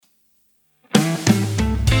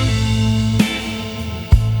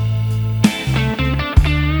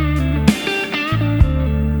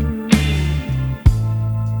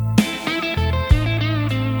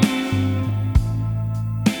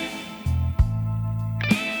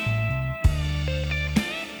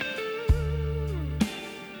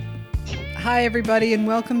Hi, everybody, and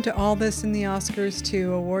welcome to All This in the Oscars to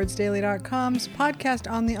AwardsDaily.com's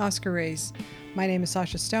podcast on the Oscar race. My name is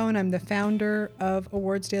Sasha Stone. I'm the founder of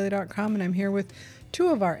AwardsDaily.com, and I'm here with two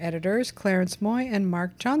of our editors, Clarence Moye and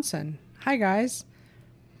Mark Johnson. Hi, guys.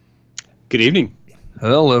 Good evening.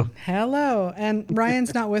 Hello. Hello. And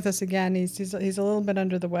Ryan's not with us again. He's a little bit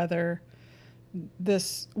under the weather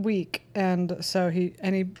this week, and so he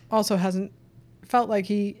also hasn't felt like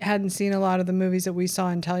he hadn't seen a lot of the movies that we saw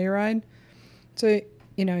in Telluride. So,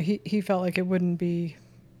 he felt like it wouldn't be,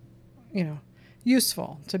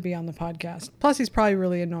 useful to be on the podcast. Plus, he's probably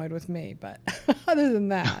really annoyed with me. But other than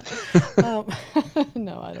that, no,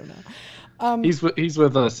 I don't know. He's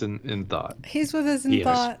with us in thought. He's with us in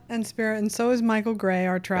thought and spirit. And so is Michael Gray,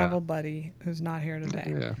 our travel buddy, who's not here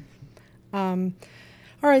today. Yeah. All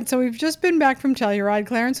right. So we've just been back from Telluride.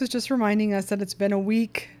 Clarence was just reminding us that it's been a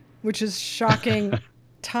week, which is shocking.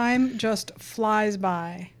 Time just flies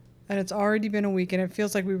by. And it's already been a week, and it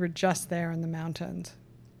feels like we were just there in the mountains.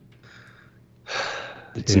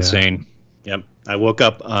 It's insane. Yep. I woke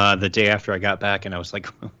up the day after I got back, and I was like,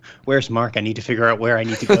 where's Mark? I need to figure out where I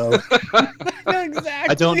need to go. Exactly.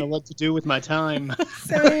 I don't know what to do with my time.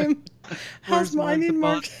 Same. I need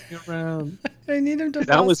Mark. I need him to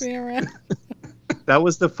boss me around. That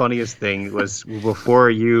was the funniest thing, was before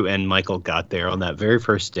you and Michael got there on that very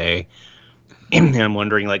first day. And I'm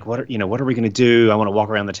wondering, like, what are we going to do? I want to walk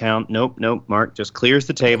around the town. Nope. Mark just clears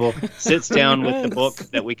the table, sits down with the book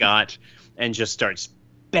that we got, and just starts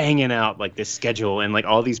banging out, like, this schedule and, like,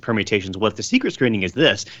 all these permutations. Well, if the secret screening is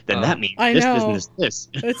this, then that means this.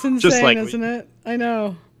 It's insane, isn't it? I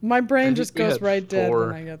know. My brain just goes right dead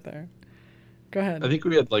when I get there. Go ahead. I think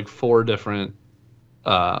we had, like, 4 different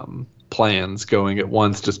plans going at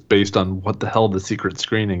once just based on what the hell the secret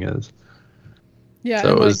screening is. Yeah,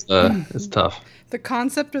 so it's tough. The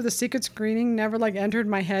concept of the secret screening never entered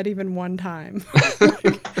my head even one time.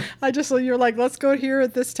 You're like, let's go here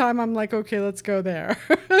at this time. I'm like, okay, let's go there.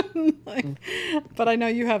 But I know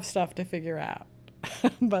you have stuff to figure out.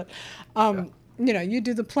 But you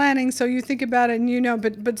do the planning, so you think about it,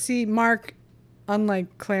 and but see, Mark,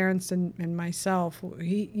 unlike Clarence and myself, a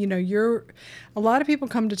lot of people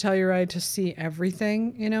come to Telluride to see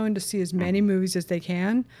everything, and to see as many movies as they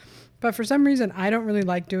can. But for some reason, I don't really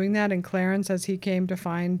like doing that. And Clarence, as he came to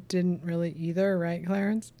find, didn't really either. Right,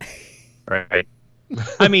 Clarence? Right.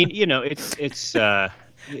 I mean, it's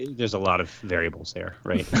there's a lot of variables there,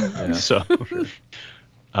 right? Yeah. So,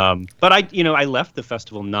 but I left the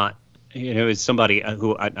festival not, it's somebody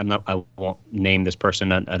who I won't name this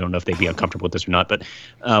person. I don't know if they'd be uncomfortable with this or not. But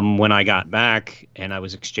when I got back and I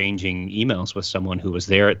was exchanging emails with someone who was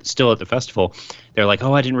there still at the festival, they're like,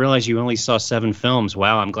 "Oh, I didn't realize you only saw 7 films.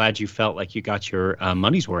 Wow, I'm glad you felt like you got your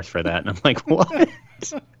money's worth for that." And I'm like, "What?"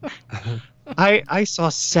 I saw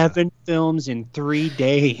 7 films in 3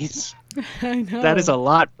 days. I know. That is a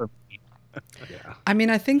lot for me. Yeah. I mean,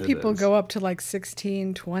 I think people go up to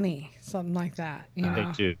 16, 20, something like that. They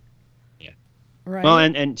do. Right. Well,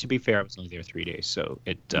 and to be fair, I was only there 3 days, so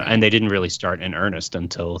and they didn't really start in earnest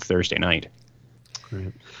until Thursday night.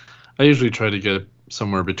 Right. I usually try to get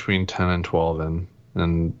somewhere between 10 and 12 in,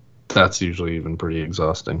 and that's usually even pretty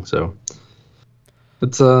exhausting. So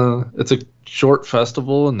it's a short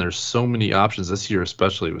festival, and there's so many options. This year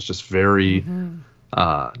especially was just very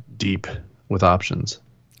deep with options.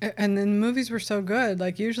 And the movies were so good.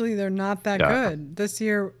 Usually they're not that good. This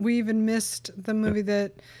year we even missed the movie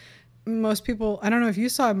that most people, I don't know if you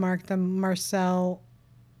saw it, Mark, the Marcel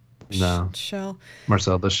Shell.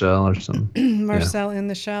 Marcel the Shell or something. Marcel in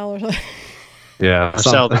the Shell or something. Yeah.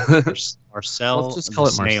 Marcel. Let's just call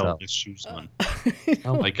it Marcel. With shoes on.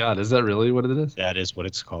 Oh my God. Is that really what it is? That is what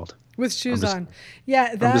it's called. With shoes on.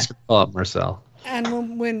 Yeah. I'm just going to call it Marcel.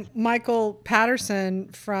 And when Michael Patterson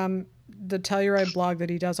from the Telluride blog that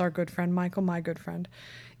he does, our good friend, Michael, my good friend,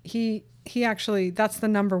 he actually, that's the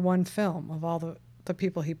number 1 film of all the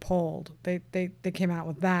people he polled. They came out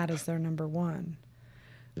with that as their number 1.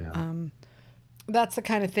 Yeah. That's the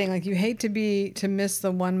kind of thing, you hate to miss the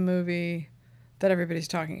one movie that everybody's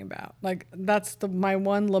talking about. That's my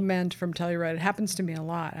one lament from Telluride. It happens to me a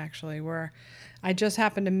lot, actually, where I just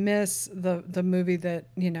happen to miss the movie that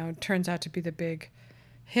turns out to be the big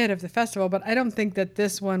hit of the festival. But I don't think that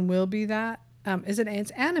this one will be that.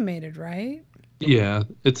 It's animated, right? Yeah,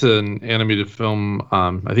 it's an animated film.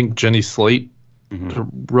 I think Jenny Slate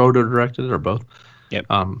wrote or directed it, or both. Yep.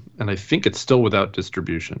 And I think it's still without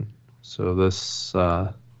distribution. So this,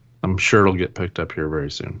 I'm sure it'll get picked up here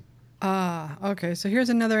very soon. Okay. So here's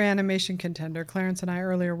another animation contender. Clarence and I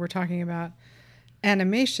earlier were talking about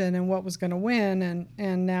animation and what was going to win,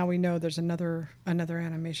 and now we know there's another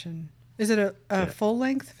animation. Is it a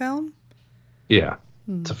full-length film? Yeah,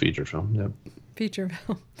 it's a feature film. Yep. Feature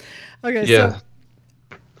film. Okay, Yeah.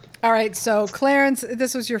 so all right, so Clarence,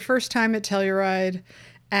 this was your first time at Telluride.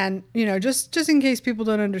 And, just in case people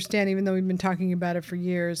don't understand, even though we've been talking about it for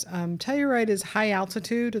years, Telluride is high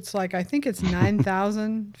altitude. It's like, I think it's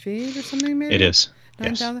 9,000 feet or something, maybe? It is.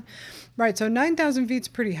 9,000? Right, so 9,000 feet's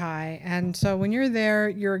pretty high. And so when you're there,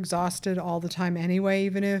 you're exhausted all the time anyway,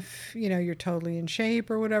 even if, you're totally in shape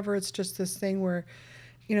or whatever. It's just this thing where,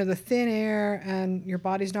 the thin air and your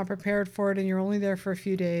body's not prepared for it and you're only there for a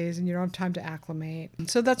few days and you don't have time to acclimate.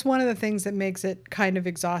 So that's one of the things that makes it kind of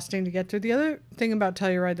exhausting to get through. The other thing about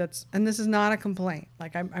Telluride and this is not a complaint,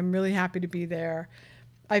 like I'm really happy to be there.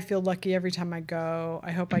 I feel lucky every time I go.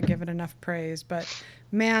 I hope I give it enough praise, but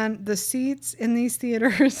man, the seats in these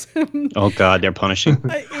theaters. Oh God, they're punishing.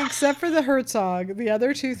 Except for the Herzog, the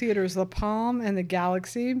other two theaters, the Palm and the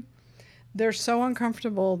Galaxy, they're so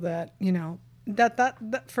uncomfortable that,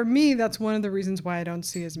 that for me, that's one of the reasons why I don't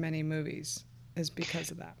see as many movies, is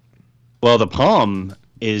because of that. Well, the Palm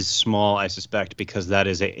is small, I suspect, because it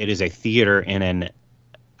is a theater in an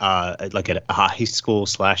like a high school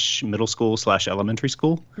 / middle school / elementary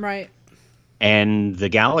school. Right. And the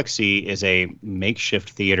Galaxy is a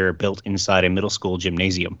makeshift theater built inside a middle school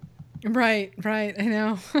gymnasium. Right. I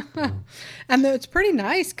know. And it's pretty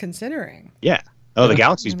nice considering. Yeah. Oh, the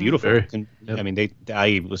Galaxy's beautiful. Yep. I mean,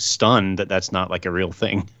 I was stunned that that's not like a real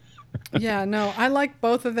thing. Yeah, no, I like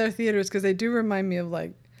both of their theaters because they do remind me of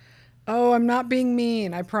like, oh, I'm not being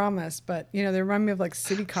mean, I promise, but they remind me of like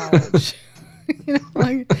City College,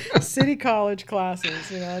 like City College classes.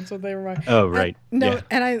 That's what they remind. Oh, right. And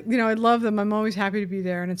I love them. I'm always happy to be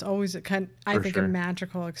there, and it's always a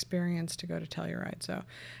magical experience to go to Telluride. So.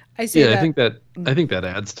 I think that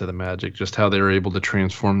adds to the magic, just how they were able to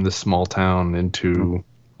transform this small town into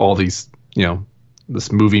all these,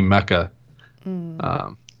 this movie mecca in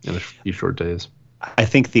a few short days. I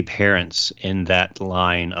think the parents in that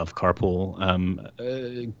line of carpool,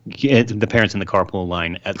 the parents in the carpool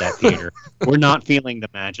line at that theater, were not feeling the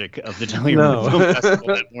magic of the Telluride Film Festival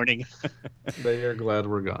that morning. They are glad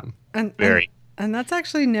we're gone. And that's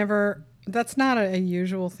actually that's not a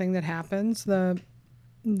usual thing that happens. They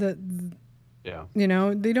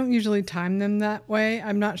don't usually time them that way.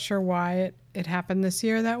 I'm not sure why it happened this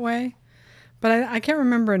year that way, but I can't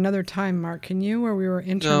remember another time. Mark, can you, where we were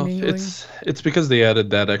intermingling? No, it's because they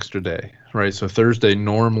added that extra day, right? So Thursday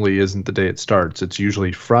normally isn't the day it starts. It's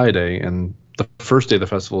usually Friday, and the first day of the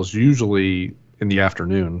festival is usually in the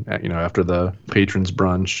afternoon, after the patrons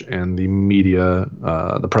brunch and the media,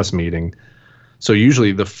 the press meeting. So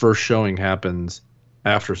usually the first showing happens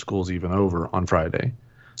after school's even over on Friday.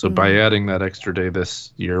 So by adding that extra day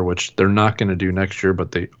this year, which they're not going to do next year,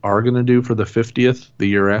 but they are going to do for the 50th the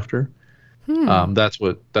year after, that's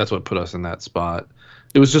what put us in that spot.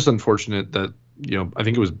 It was just unfortunate that, I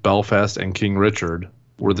think it was Belfast and King Richard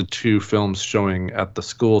were the two films showing at the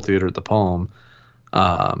school theater at the Palm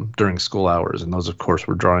during school hours. And those, of course,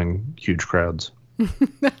 were drawing huge crowds.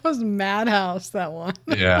 That was Madhouse, that one.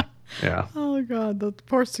 Yeah. Yeah. Oh God, the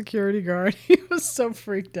poor security guard. He was so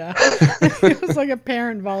freaked out. He was like a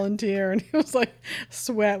parent volunteer, and he was like,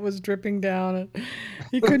 sweat was dripping down, and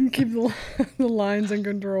he couldn't keep the lines in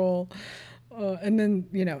control. And then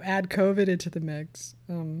add COVID into the mix.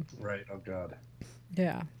 Right. Oh God.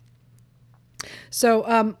 Yeah.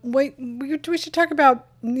 So we should talk about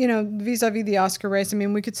vis-a-vis the Oscar race. I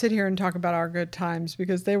mean, we could sit here and talk about our good times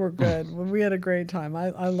because they were good. We had a great time.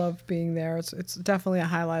 I love being there. It's definitely a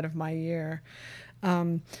highlight of my year.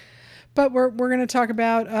 But we're going to talk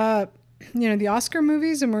about the Oscar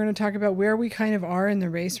movies, and we're going to talk about where we kind of are in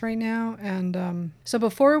the race right now. And so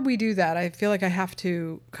before we do that, I feel like I have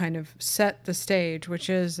to kind of set the stage, which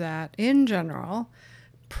is that in general,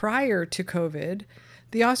 prior to COVID,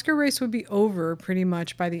 the Oscar race would be over pretty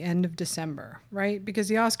much by the end of December, right? Because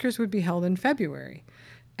the Oscars would be held in February.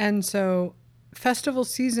 And so festival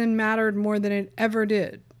season mattered more than it ever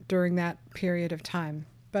did during that period of time.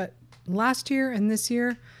 But last year and this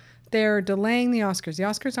year, they're delaying the Oscars. The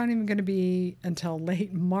Oscars aren't even going to be until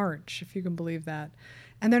late March, if you can believe that.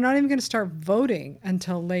 And they're not even going to start voting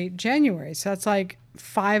until late January. So that's like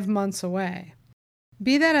 5 months away.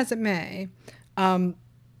 Be that as it may,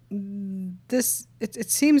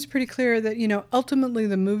 it seems pretty clear that ultimately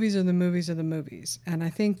the movies are the movies are the movies, and I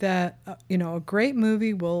think that a great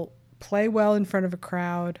movie will play well in front of a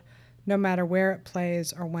crowd no matter where it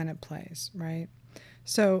plays or when it plays, right?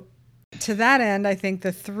 So to that end, I think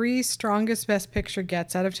the three strongest Best Picture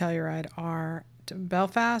gets out of Telluride are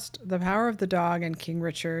Belfast, The Power of the Dog, and King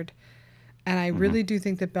Richard. And I really do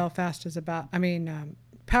think that Belfast is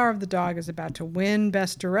Power of the Dog is about to win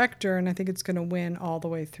Best Director, and I think it's going to win all the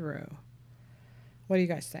way through. What do you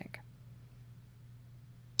guys think?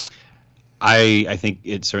 I think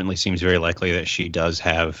it certainly seems very likely that she does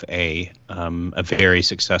have a very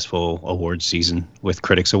successful award season with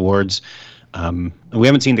critics awards. We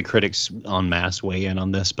haven't seen the critics en masse weigh in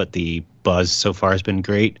on this, but the buzz so far has been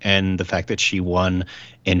great, and the fact that she won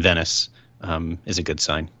in Venice is a good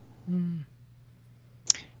sign.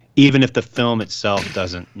 Even if the film itself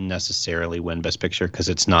doesn't necessarily win Best Picture, because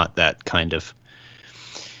it's not that kind of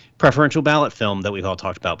preferential ballot film that we've all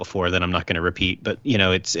talked about before that I'm not going to repeat, but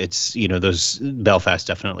it's those Belfast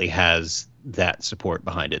definitely has that support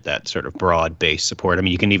behind it, that sort of broad-based support. I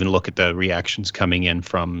mean, you can even look at the reactions coming in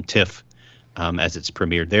from TIFF as it's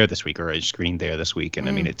premiered there this week, or is screened there this week, and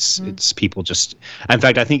I mean it's people just. In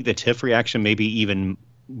fact, I think the TIFF reaction may be even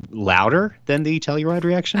louder than the Telluride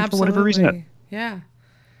reaction. Absolutely. For whatever reason. Yeah.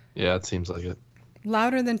 Yeah, it seems like it.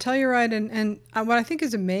 Louder than Telluride, and what I think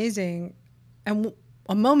is amazing, and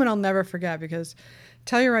a moment I'll never forget, because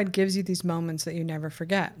Telluride gives you these moments that you never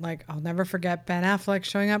forget. Like, I'll never forget Ben Affleck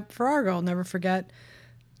showing up for Argo. I'll never forget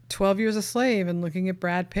 12 Years a Slave and looking at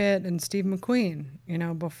Brad Pitt and Steve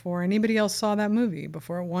McQueen, before anybody else saw that movie,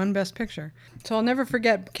 before it won Best Picture. So I'll never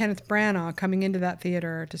forget Kenneth Branagh coming into that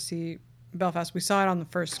theater to see Belfast. We saw it on the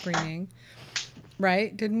first screening,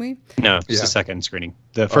 right? Didn't we? No, it's the second screening.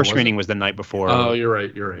 The first screening was the night before. Oh, you're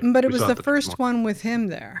right. But it was the first one with him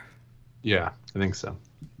there. Yeah, I think so.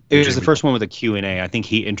 It was the first one with a Q&A. I think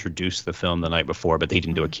he introduced the film the night before, but they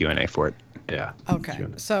didn't do a Q&A for it. Yeah. Okay.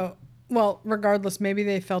 Q&A. So, well, regardless, maybe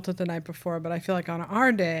they felt it the night before, but I feel like on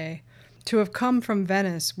our day, to have come from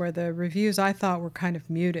Venice, where the reviews I thought were kind of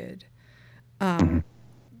muted,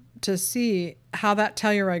 to see how that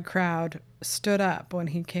Telluride crowd stood up when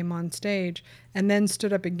he came on stage and then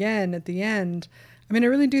stood up again at the end. I mean, I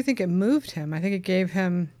really do think it moved him. I think it gave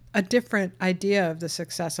him a different idea of the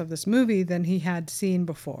success of this movie than he had seen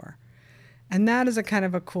before. And that is a kind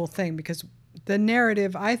of a cool thing, because the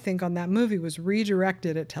narrative, I think, on that movie was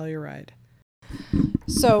redirected at Telluride.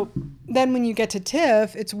 So then when you get to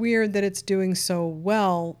TIFF, it's weird that it's doing so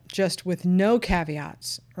well just with no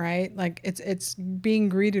caveats, right? Like, it's being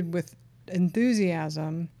greeted with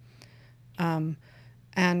enthusiasm and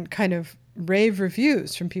kind of rave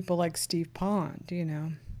reviews from people like Steve Pond,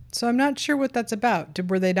 So I'm not sure what that's about.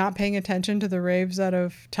 Were they not paying attention to the raves out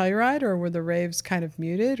of Telluride, or were the raves kind of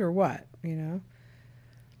muted, or what,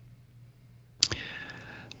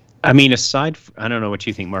 I mean, I don't know what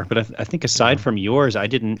you think, Mark, but I think aside from yours, I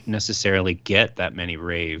didn't necessarily get that many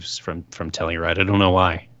raves from Telluride. I don't know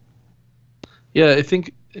why. Yeah, I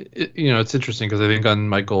think, it's interesting, because I think on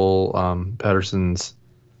Michael Patterson's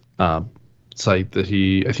site that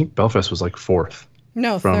I think Belfast was like fourth.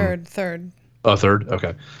 No, third. Oh, third?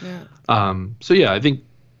 Okay. Yeah. So yeah, I think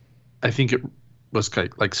it was kind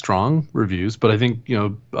of like strong reviews, but I think,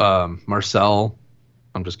 Marcel,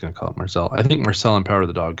 I'm just going to call it Marcel. I think Marcel and Power of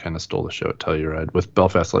the Dog kind of stole the show at Telluride, with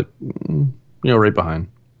Belfast right behind.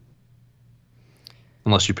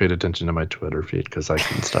 Unless you paid attention to my Twitter feed, because I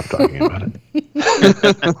couldn't stop talking about it.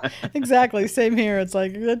 Exactly. Same here. It's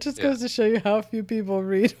like, that just goes to show you how few people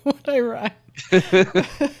read what I write.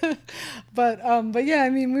 But yeah, I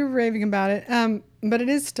mean, we were raving about it. But it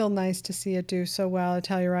is still nice to see it do so well at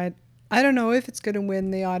Telluride. I don't know if it's going to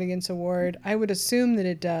win the audience award. I would assume that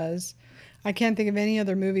it does. I can't think of any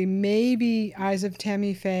other movie. Maybe Eyes of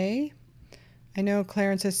Tammy Faye. I know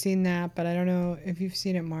Clarence has seen that, but I don't know if you've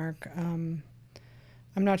seen it, Mark.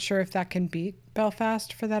 I'm not sure if that can beat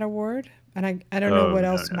Belfast for that award. And I don't know what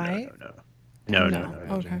else might. No.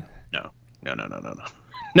 Okay. No.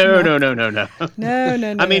 No.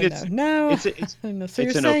 I mean, it's no. It's so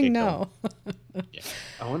you're an saying okay no. Yeah.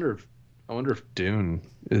 I wonder if Dune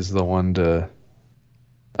is the one to.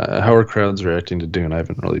 How are crowds reacting to Dune? I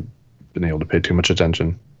haven't really been able to pay too much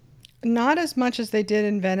attention. Not as much as they did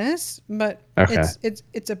in Venice, but okay.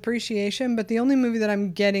 it's appreciation. But the only movie that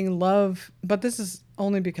I'm getting love, but this is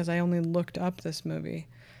only because I only looked up this movie.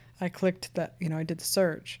 I clicked that, I did the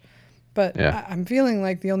search. But yeah. I'm feeling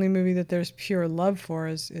like the only movie that there's pure love for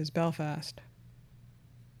is Belfast.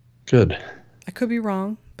 Good. I could be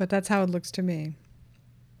wrong, but that's how it looks to me.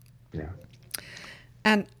 Yeah.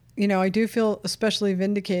 And, I do feel especially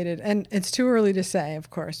vindicated. And it's too early to say, of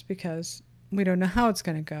course, because we don't know how it's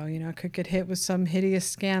going to go. It could get hit with some hideous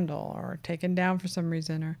scandal or taken down for some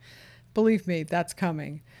reason. Or, believe me, that's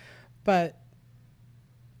coming. But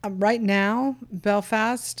right now,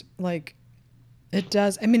 Belfast, it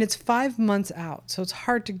does. I mean, it's 5 months out, so it's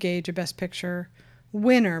hard to gauge a Best Picture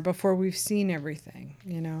winner before we've seen everything,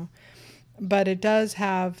 But it does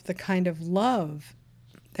have the kind of love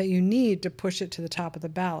that you need to push it to the top of the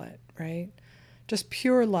ballot, right? Just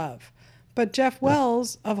pure love. But Jeff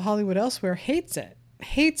Wells of Hollywood Elsewhere hates it.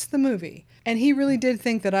 hates the movie. And he really did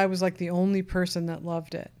think that I was like the only person that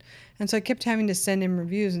loved it. And so I kept having to send him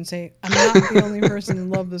reviews and say, I'm not the only person who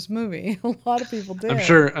loved this movie. A lot of people did.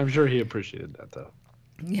 I'm sure he appreciated that though.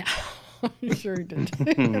 Yeah. I'm sure he did.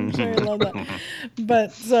 I'm sure he loved that.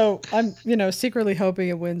 But so I'm, secretly hoping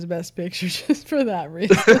it wins Best Picture just for that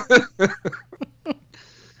reason.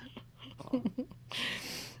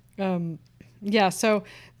 Yeah, so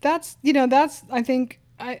that's I think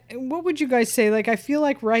what would you guys say? Like, I feel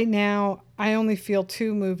like right now I only feel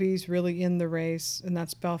two movies really in the race, and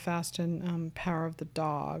that's Belfast and Power of the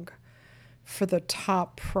Dog for the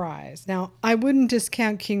top prize. Now, I wouldn't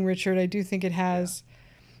discount King Richard. I do think it has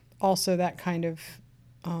also that kind of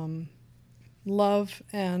love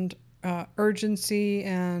and urgency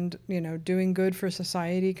and, doing good for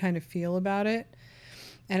society kind of feel about it.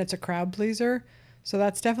 And it's a crowd pleaser. So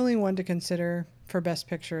that's definitely one to consider for Best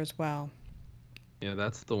Picture as well. Yeah,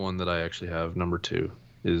 that's the one that I actually have. Number 2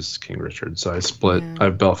 is King Richard. So I split. I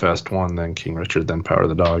have Belfast 1, then King Richard, then Power of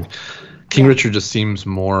the Dog. King Richard just seems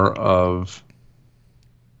more of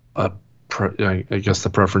I guess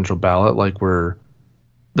the preferential ballot, like where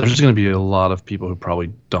there's just going to be a lot of people who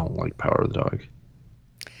probably don't like Power of the Dog.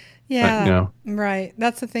 Yeah, right.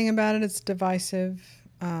 That's the thing about it. It's divisive.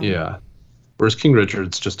 Yeah. Whereas King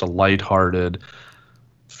Richard's just a lighthearted,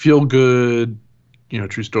 feel good,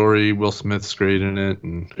 true story. Will Smith's great in it,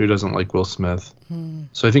 and who doesn't like Will Smith?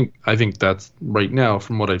 So I think that's right now,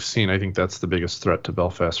 from what I've seen, I think that's the biggest threat to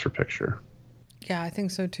Belfast for picture. Yeah, I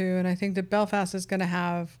think so too, and I think that Belfast is going to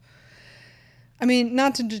have. I mean,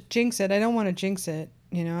 not to jinx it. I don't want to jinx it.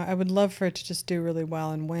 I would love for it to just do really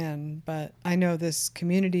well and win, but I know this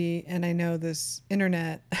community and I know this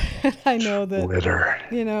internet. I know that Twitter.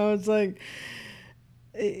 It's like,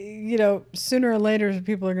 sooner or later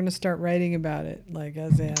people are going to start writing about it, like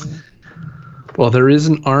as in. Well, there is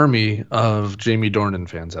an army of Jamie Dornan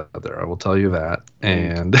fans out there. I will tell you that,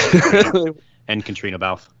 and and Katrina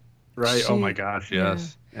Balfe. Right? Oh my gosh,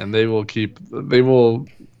 yes. Yeah. And they will keep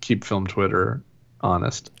film Twitter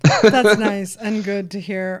honest. That's nice and good to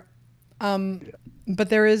hear. But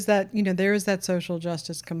there is that social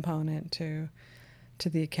justice component to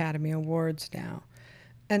the Academy Awards now.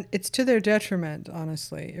 And it's to their detriment,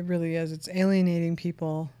 honestly. It really is. It's alienating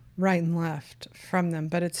people right and left from them,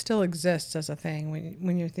 but it still exists as a thing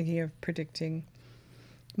when you're thinking of predicting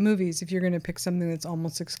movies. If you're going to pick something that's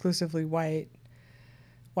almost exclusively white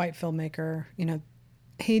filmmaker,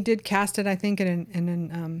 he did cast it, I think, in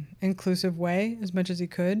an inclusive way as much as he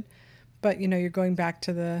could. But, you're going back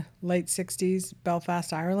to the late 60s,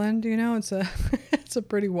 Belfast, Ireland, it's a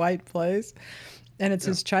pretty white place. And it's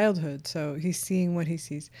his childhood, so he's seeing what he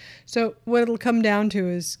sees. So what it'll come down to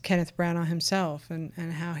is Kenneth Branagh himself and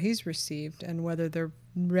how he's received and whether they're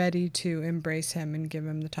ready to embrace him and give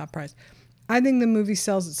him the top prize. I think the movie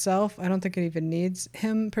sells itself. I don't think it even needs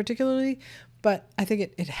him particularly, but I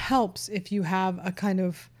think it helps if you have a kind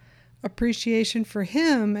of appreciation for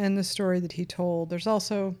him and the story that he told. There's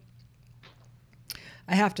also,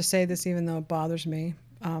 I have to say this even though it bothers me,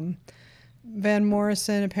 Van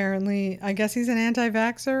Morrison, apparently, I guess he's an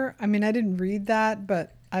anti-vaxxer. I mean, I didn't read that,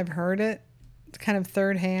 but I've heard it. It's kind of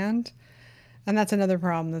third hand. And that's another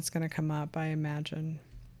problem that's going to come up, I imagine.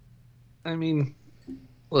 I mean,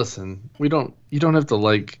 listen, you don't have to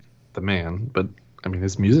like the man, but I mean,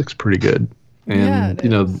 his music's pretty good. And,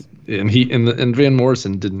 and Van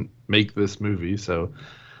Morrison didn't make this movie. So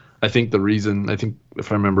I think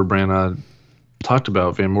if I remember, Branagh talked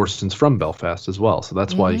about Van Morrison's from Belfast as well. So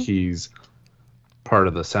that's why he's part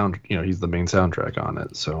of the sound, he's the main soundtrack on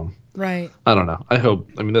it. So right. I don't know.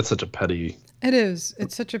 That's such a petty. It is.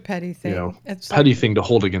 It's such a petty thing. It's petty thing to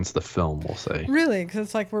hold against the film, we'll say. Really, because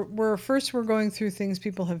it's like we're going through things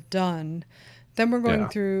people have done, then we're going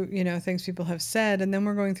through things people have said, and then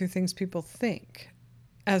we're going through things people think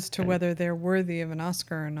as to whether they're worthy of an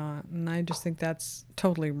Oscar or not. And I just think that's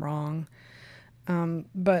totally wrong.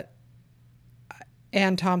 But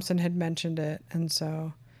Ann Thompson had mentioned it, and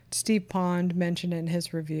so Steve Pond mentioned it in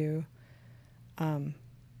his review.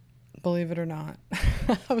 Believe it or not.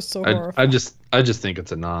 I was so horrified. I just think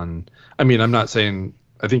it's I'm not saying,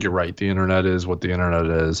 I think you're right. The internet is what the internet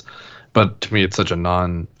is, but to me, it's such a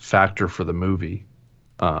non-factor for the movie.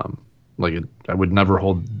 I would never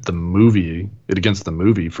hold it against the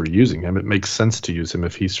movie for using him. It makes sense to use him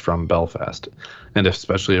if he's from Belfast, and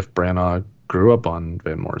especially if Branagh grew up on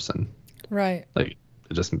Van Morrison. Right. It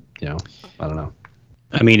just, I don't know.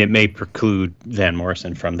 I mean, it may preclude Van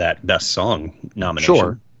Morrison from that Best Song nomination.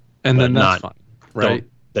 Sure. And then that's fine, right?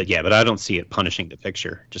 But I don't see it punishing the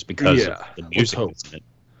picture just because of the music that's in it.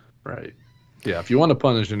 Right. Yeah, if you want to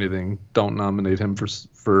punish anything, don't nominate him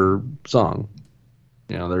for song.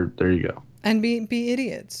 there you go. And be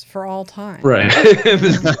idiots for all time. Right.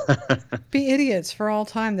 Be idiots for all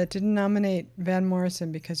time that didn't nominate Van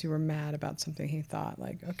Morrison because you were mad about something he thought.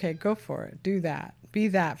 Like, okay, go for it. Do that. Be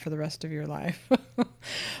that for the rest of your life.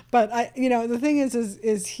 But the thing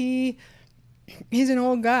is he's an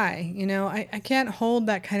old guy. I can't hold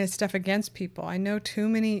that kind of stuff against people. I know too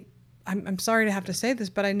many. I'm sorry to have to say this,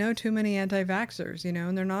 but I know too many anti-vaxxers,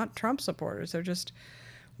 and they're not Trump supporters. They're just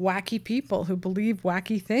wacky people who believe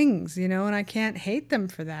wacky things, and I can't hate them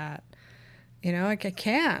for that. I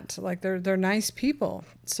can't. Like, they're nice people.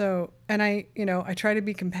 So, and I try to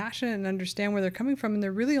be compassionate and understand where they're coming from, and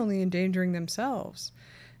they're really only endangering themselves.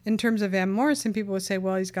 In terms of Van Morrison, people would say,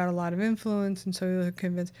 well, he's got a lot of influence, and so he'll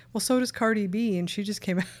convince. Well, so does Cardi B, and she just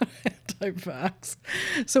came out anti-vax.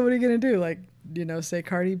 So what are you going to do? Like, say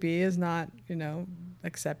Cardi B is not,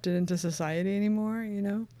 accepted into society anymore,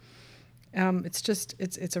 It's just,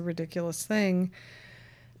 it's a ridiculous thing.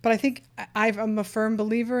 But I think I'm a firm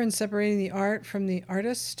believer in separating the art from the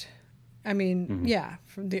artist. I mean,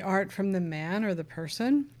 from the art from the man or the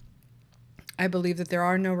person. I believe that there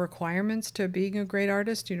are no requirements to being a great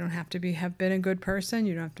artist. You don't have to have been a good person.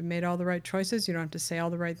 You don't have to made all the right choices. You don't have to say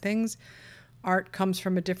all the right things. Art comes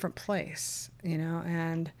from a different place,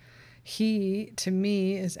 and he, to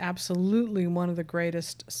me, is absolutely one of the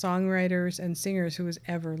greatest songwriters and singers who has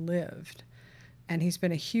ever lived. And he's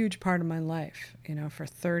been a huge part of my life, for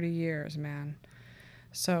 30 years, man.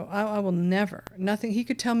 So I will never, nothing, he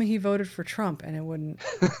could tell me he voted for Trump and it wouldn't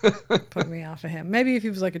put me off of him. Maybe if he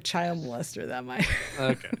was like a child molester, that might,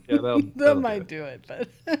 Okay. Yeah, that might do it. But,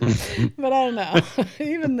 but I don't know.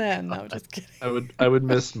 Even then, no, just kidding. I would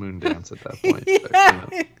miss Moondance at that point. Yeah,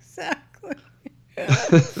 exactly.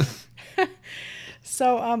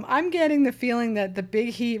 So I'm getting the feeling that the big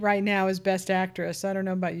heat right now is Best Actress. I don't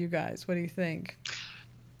know about you guys. What do you think?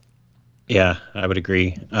 Yeah, I would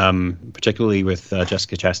agree. Particularly with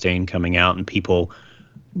Jessica Chastain coming out and people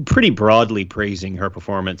pretty broadly praising her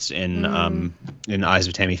performance in Eyes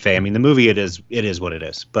of Tammy Faye. I mean, the movie it is what it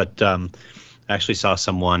is. But I actually saw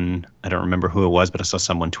someone, I don't remember who it was, but I saw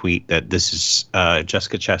someone tweet that this is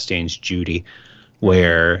Jessica Chastain's Judy,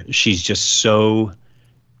 where she's just so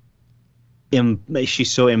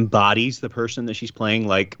embodies the person that she's playing,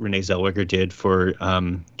 like Renee Zellweger did for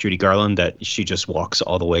Judy Garland, that she just walks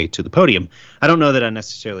all the way to the podium. I don't know that I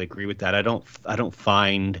necessarily agree with that. I don't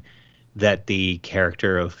find that the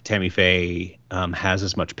character of Tammy Faye has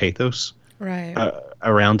as much pathos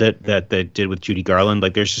around it that they did with Judy Garland.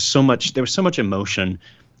 Like, there was so much emotion,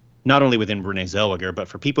 not only within Renee Zellweger, but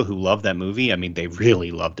for people who love that movie. I mean, they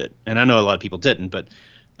really loved it, and I know a lot of people didn't, but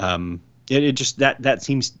it just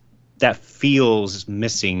that feels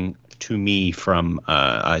missing to me from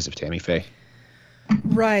Eyes of Tammy Faye.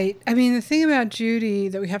 Right. I mean, the thing about Judy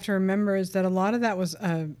that we have to remember is that a lot of that was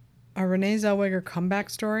a Renee Zellweger comeback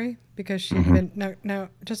story, because she'd been no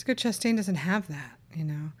Jessica Chastain doesn't have that,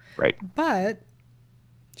 Right. But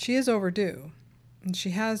she is overdue, and she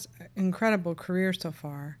has an incredible career so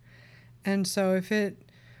far. And so I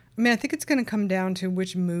think it's going to come down to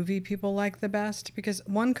which movie people like the best, because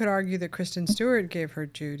one could argue that Kristen Stewart gave her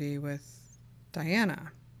Judy with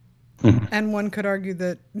Diana. And one could argue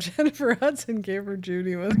that Jennifer Hudson gave her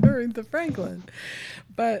Judy with Aretha Franklin.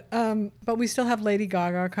 But we still have Lady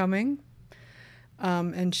Gaga coming.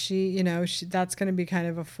 And she, that's going to be kind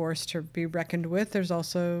of a force to be reckoned with. There's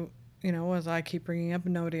also, as I keep bringing up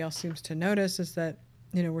and nobody else seems to notice, is that,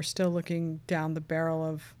 we're still looking down the barrel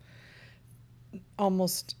of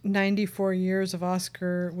almost 94 years of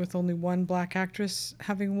Oscar with only one black actress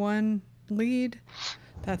having one lead.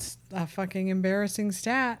 That's a fucking embarrassing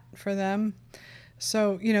stat for them.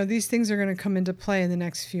 So, these things are going to come into play in the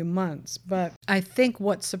next few months. But I think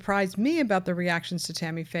what surprised me about the reactions to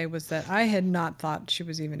Tammy Faye was that I had not thought she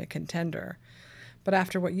was even a contender. But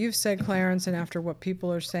after what you've said, Clarence, and after what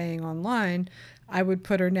people are saying online, I would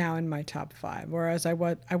put her now in my top 5, whereas I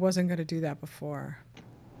wasn't going to do that before.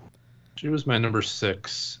 She was my number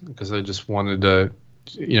 6 because I just wanted to,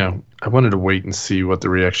 I wanted to wait and see what the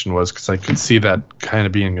reaction was, because I could see that kind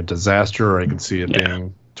of being a disaster, or I could see it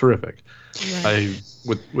being terrific. Right.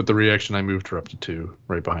 With the reaction, I moved her up to 2,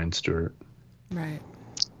 right behind Stewart. Right.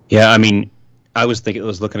 Yeah, I mean, I was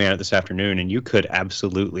looking at it this afternoon, and you could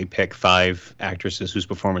absolutely pick 5 actresses whose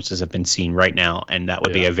performances have been seen right now, and that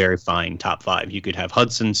would be a very fine top 5. You could have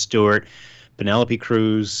Hudson, Stewart, Penelope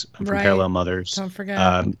Cruz from Parallel Mothers. Don't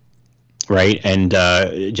forget. Right, and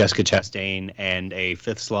Jessica Chastain, and a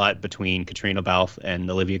 5th slot between Katrina Balfe and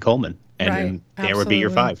Olivia Colman. And then there would be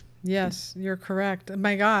your 5. Yes, you're correct.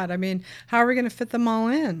 My God, I mean, how are we going to fit them all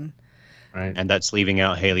in? Right. And that's leaving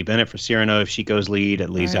out Haley Bennett for Cyrano if she goes lead.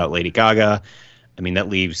 It leaves out Lady Gaga. I mean, that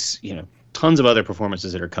leaves, tons of other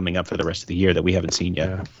performances that are coming up for the rest of the year that we haven't seen yet.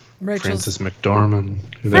 Yeah. Rachel's Frances McDormand.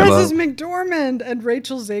 Frances McDormand and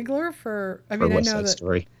Rachel Zegler for. I For mean, I West know Side that.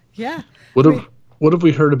 Story. Yeah. What have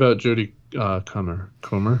we heard about Jodie Comer?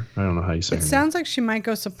 Comer? I don't know how you say It her sounds like she might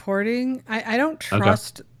go supporting. I don't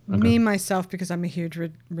trust me myself because I'm a huge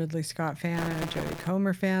Ridley Scott fan and a Jodie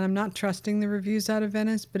Comer fan. I'm not trusting the reviews out of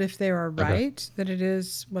Venice, but if they are right that it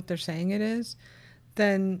is what they're saying it is,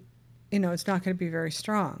 then it's not going to be very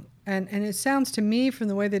strong. And it sounds to me from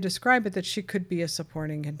the way they describe it that she could be a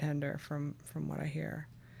supporting contender from what I hear.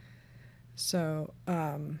 So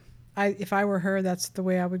if I were her, that's the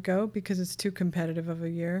way I would go because it's too competitive of a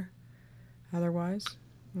year otherwise.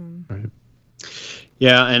 Right.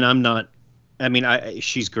 Yeah, and I'm not. I mean,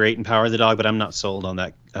 she's great in Power of the Dog, but I'm not sold on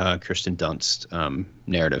that Kirsten Dunst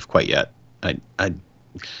narrative quite yet. I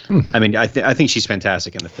mean, I think she's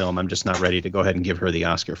fantastic in the film. I'm just not ready to go ahead and give her the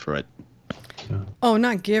Oscar for it. Yeah. Oh,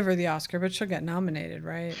 not give her the Oscar, but she'll get nominated,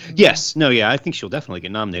 right? Yes. No. Yeah. I think she'll definitely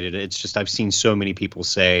get nominated. It's just I've seen so many people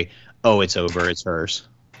say, "Oh, it's over. It's hers."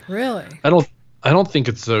 Really? I don't think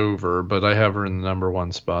it's over, but I have her in the number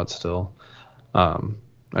one spot still. I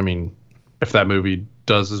mean, if that movie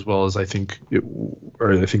does as well as I think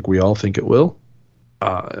I think we all think it will,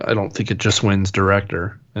 I don't think it just wins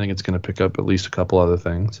director. I think it's going to pick up at least a couple other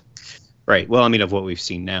things. Right. Well, I mean, of what we've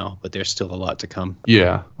seen now, but there's still a lot to come.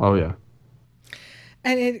 Yeah. Oh, yeah.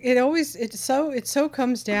 And it so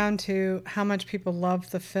comes down to how much people love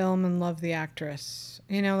the film and love the actress.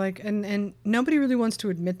 And nobody really wants to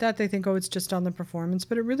admit that. They think, oh, it's just on the performance,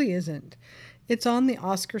 but it really isn't. It's on the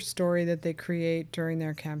Oscar story that they create during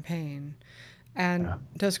their campaign. And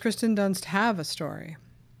does Kristen Dunst have a story?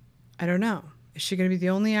 I don't know. Is she going to be the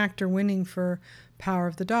only actor winning for Power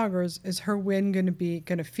of the Dog, or is her win going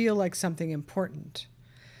to feel like something important?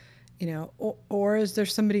 Or is there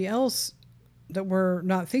somebody else that we're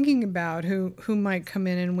not thinking about who might come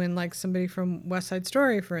in and win, like somebody from West Side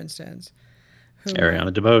Story, for instance?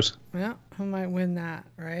 Ariana DeBose. Yeah, who might win that,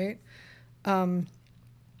 right?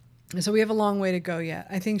 So we have a long way to go yet.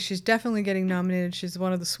 I think she's definitely getting nominated. She's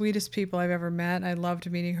one of the sweetest people I've ever met. I loved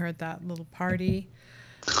meeting her at that little party.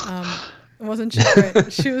 Wasn't she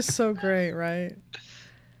great? She was so great, right?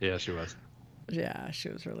 Yeah, she was. Yeah, she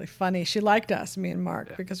was really funny. She liked us, me and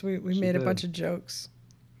Mark, because we made a bunch of jokes.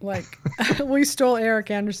 Like, we stole Eric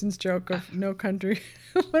Anderson's joke of no country.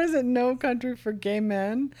 What is it? No country for gay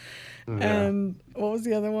men. Yeah. And what was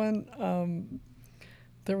the other one?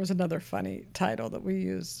 There was another funny title that we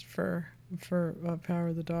used for Power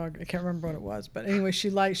of the Dog. I can't remember what it was. But anyway, she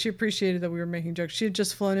appreciated that we were making jokes. She had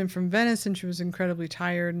just flown in from Venice and she was incredibly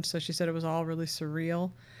tired. And so she said it was all really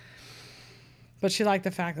surreal. But she liked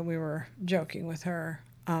the fact that we were joking with her.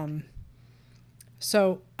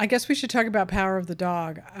 So I guess we should talk about Power of the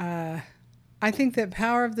Dog. I think that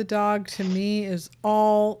Power of the Dog to me is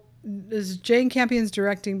Jane Campion's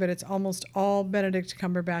directing, but it's almost all Benedict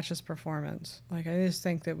Cumberbatch's performance. Like, I just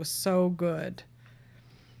think that was so good.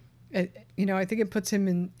 I think it puts him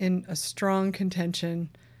in a strong contention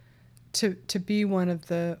to be one of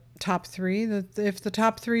the top three. If the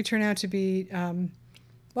top three turn out to be,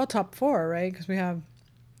 top four, right? Because we have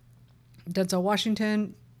Denzel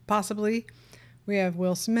Washington, possibly. We have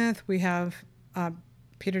Will Smith, we have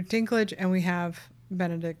Peter Dinklage, and we have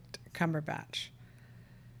Benedict Cumberbatch.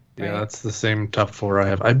 Right? Yeah, that's the same top four I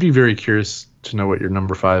have. I'd be very curious to know what your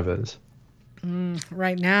number 5 is.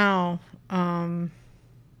 Right now, I'm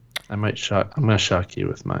going to shock you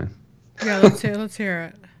with mine. Yeah, let's hear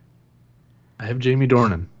it. I have Jamie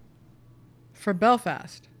Dornan. For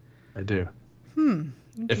Belfast. I do.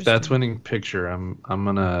 If that's winning picture, I'm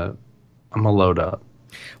gonna load up.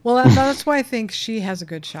 Well, that's why I think she has a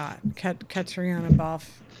good shot. Katriona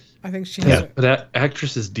Balfe. I think she has. Yeah, but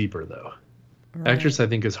actress is deeper though. Right. Actress, I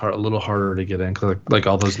think, is a little harder to get in, cause like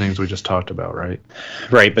all those names we just talked about, right?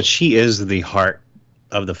 Right, but she is the heart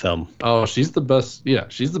of the film. Oh, she's the best. Yeah,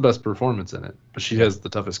 she's the best performance in it, but she has the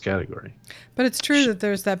toughest category. But it's true that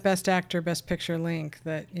there's that Best Actor, Best Picture link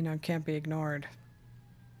that can't be ignored.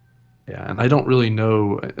 Yeah, and I don't really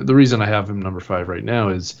know. The reason I have him number 5 right now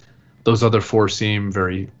is those other 4 seem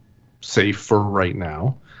very safe for right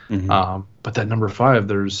now. Mm-hmm. But that number 5,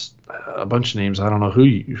 there's a bunch of names. I don't know who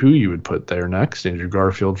you would put there next. Andrew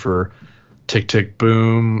Garfield for Tick, Tick,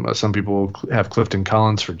 Boom. Some people have Clifton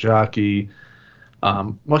Collins for Jockey.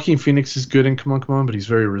 Joaquin Phoenix is good in Come On, Come On, but he's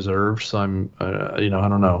very reserved. So I'm, I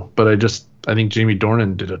don't know. But I think Jamie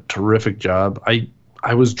Dornan did a terrific job.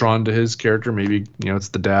 I was drawn to his character. Maybe, it's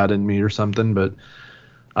the dad in me or something. But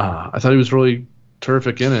I thought he was really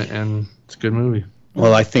terrific in it, and it's a good movie.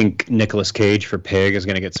 Well, I think Nicolas Cage for Pig is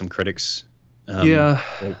going to get some critics Yeah.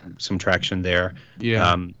 Some traction there.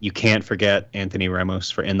 Yeah. You can't forget Anthony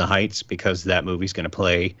Ramos for In the Heights, because that movie's going to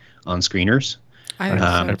play on screeners. I think so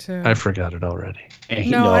I, too. I forgot it already.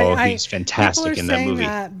 And No, he's people are fantastic in that saying movie.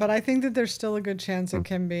 that, but I think that there's still a good chance it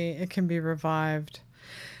can be revived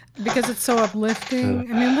because it's so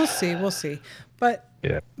uplifting. I mean, we'll see. But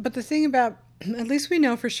Yeah. but the thing about, at least we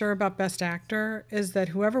know for sure about Best Actor, is that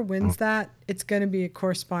whoever wins that, it's going to be a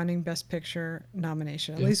corresponding Best Picture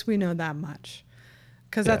nomination. At least we know that much.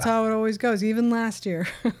 Because that's how it always goes. Even last year,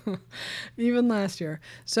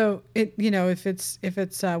 So if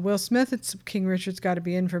it's Will Smith, it's King Richard's got to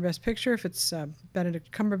be in for Best Picture. If it's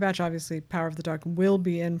Benedict Cumberbatch, obviously Power of the Dog will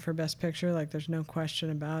be in for Best Picture. Like there's no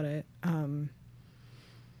question about it.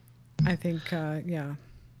 I think yeah.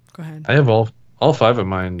 Go ahead. I have all five of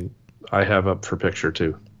mine. I have up for picture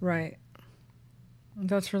too. Right.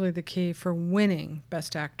 That's really the key for winning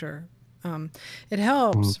Best Actor. It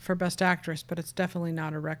helps for Best Actress, but it's definitely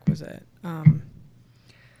not a requisite. You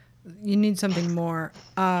need something more.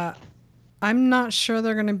 I'm not sure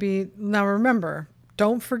they're going to be. Now, remember,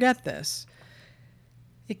 don't forget this.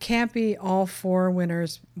 It can't be all 4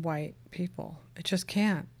 winners white people. It just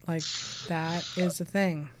can't. Like, that is the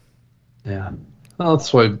thing. Yeah. Well,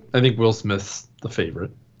 that's why I think Will Smith's the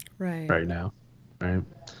favorite Right now. Right.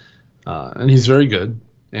 And he's very good.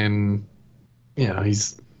 And,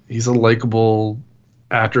 he's a likable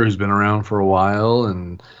actor who's been around for a while.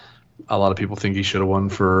 And a lot of people think he should have won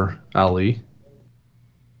for Ali.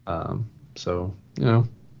 So,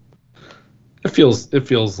 it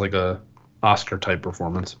feels like a Oscar type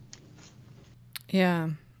performance. Yeah.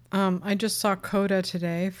 I just saw Coda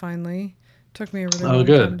today, finally. Took me a really Oh, long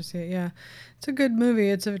good. time to see it. Yeah. It's a good movie.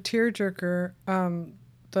 It's a tearjerker.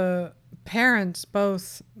 The parents,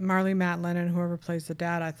 both Marlee Matlin and whoever plays the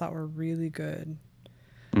dad, I thought were really good.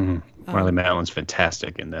 Marlee Matlin's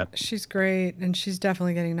fantastic in that. She's great, and she's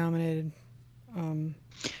definitely getting nominated. Go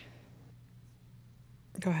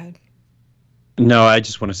ahead. No, I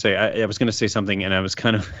just want to say, I was going to say something, and I was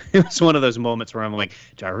kind of, it was one of those moments where I'm like,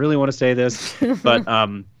 do I really want to say this? But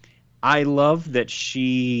I love that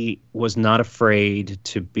she was not afraid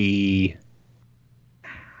to be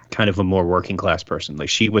kind of a more working class person. Like,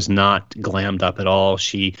 she was not glammed up at all.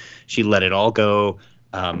 She let it all go.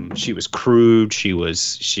 She was crude. She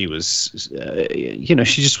just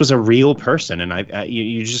was a real person. And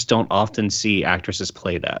you just don't often see actresses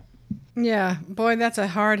play that. Yeah, boy, that's a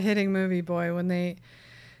hard-hitting movie, boy. When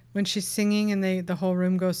she's singing and the whole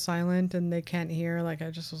room goes silent and they can't hear, like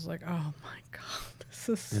I just was like, oh my god, this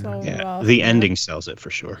is so rough. The ending sells it for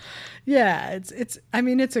sure. Yeah, it's I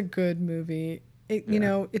mean, it's a good movie.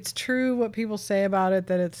 It's true what people say about it,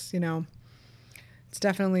 that it's it's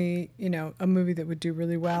definitely a movie that would do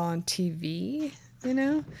really well on TV,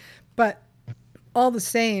 but all the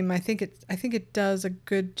same, I think it does a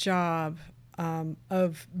good job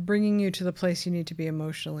of bringing you to the place you need to be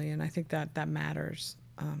emotionally, and I think that matters.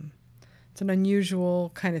 It's an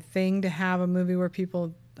unusual kind of thing to have a movie where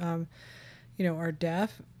people, are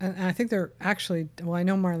deaf, and I think they're actually. Well, I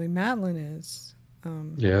know Marlee Matlin is.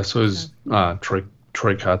 So is Troy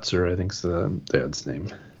Kotsur, I think's the dad's name.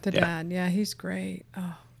 The dad, yeah, he's great.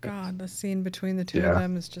 Oh God, the scene between the two of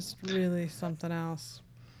them is just really something else.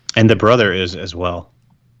 And the brother is as well.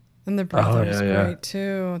 And the brother is great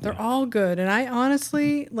too. They're all good. And I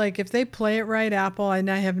honestly, like, if they play it right, Apple, and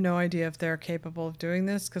I have no idea if they're capable of doing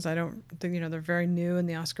this because I don't think, they're very new in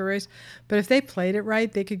the Oscar race. But if they played it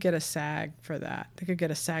right, they could get a SAG for that. They could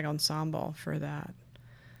get a SAG ensemble for that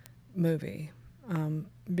movie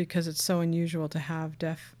because it's so unusual to have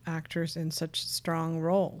deaf actors in such strong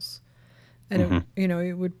roles. And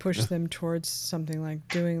it would push them towards something like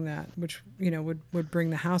doing that, which, would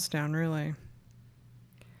bring the house down, really.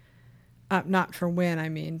 Not for win, I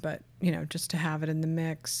mean, but just to have it in the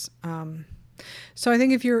mix. So I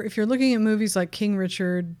think if you're looking at movies like King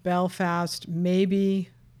Richard, Belfast, maybe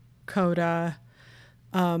Coda,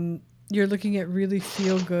 you're looking at really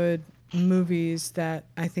feel good movies that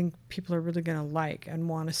I think people are really going to like and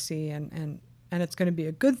want to see, and it's going to be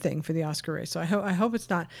a good thing for the Oscar race. So I hope it's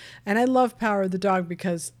not. And I love Power of the Dog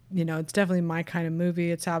because it's definitely my kind of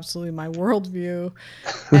movie. It's absolutely my worldview,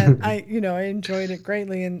 and I enjoyed it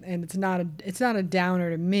greatly. And it's not a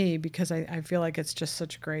downer to me because I feel like it's just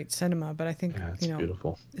such great cinema. But I think it's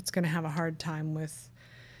beautiful. It's going to have a hard time with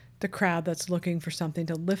the crowd that's looking for something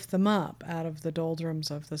to lift them up out of the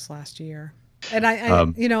doldrums of this last year. And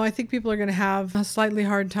I think people are going to have a slightly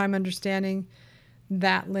hard time understanding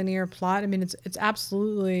that linear plot. I mean, it's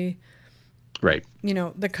absolutely right.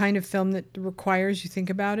 The kind of film that requires you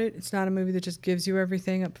think about it. It's not a movie that just gives you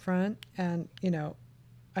everything up front. And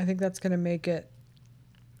I think that's going to make it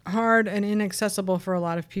hard and inaccessible for a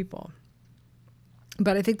lot of people.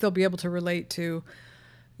 But I think they'll be able to relate to,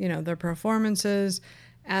 their performances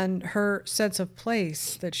and her sense of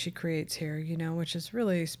place that she creates here, which is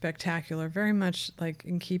really spectacular, very much like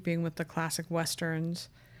in keeping with the classic Westerns.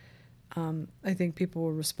 I think people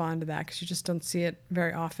will respond to that because you just don't see it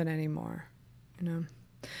very often anymore,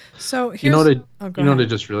 So here's, what I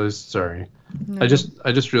just realized. Sorry, No. I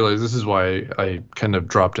just realized this is why I kind of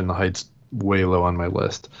dropped In the Heights way low on my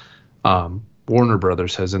list. Warner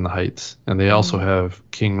Brothers has In the Heights, and they also have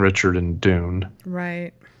King Richard and Dune.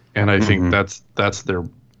 Right. And I think that's their,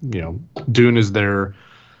 Dune is their,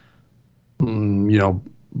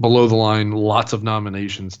 below the line, lots of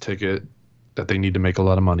nominations ticket that they need to make a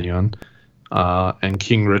lot of money on. And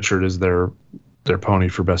King Richard is their pony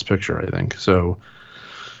for Best Picture, I think. So,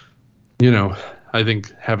 I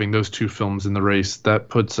think having those two films in the race, that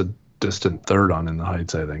puts a distant third on In the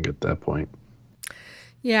Heights, I think, at that point.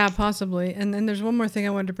 Yeah, possibly. And then there's one more thing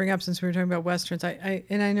I wanted to bring up since we were talking about Westerns. I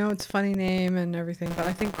know it's a funny name and everything, but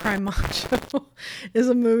I think Crime Macho is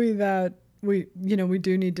a movie that we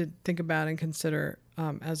do need to think about and consider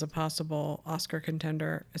as a possible Oscar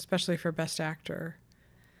contender, especially for Best Actor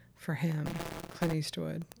for him, Clint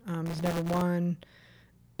Eastwood. He's never won,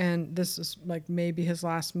 and this is like maybe his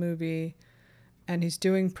last movie, and he's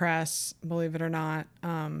doing press, believe it or not,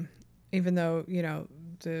 even though,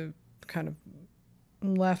 the kind of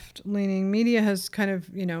left-leaning media has kind of,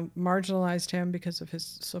 marginalized him because of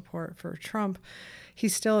his support for Trump.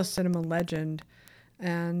 He's still a cinema legend.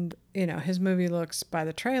 And, his movie looks, by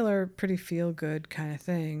the trailer, pretty feel-good kind of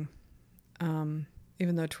thing.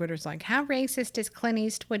 Even though Twitter's like, how racist is Clint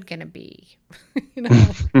Eastwood going to be?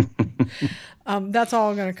 That's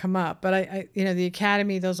all going to come up. But, I the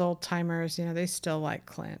Academy, those old-timers, they still like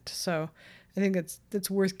Clint. So I think it's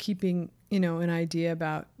worth keeping, an idea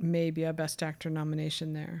about maybe a Best Actor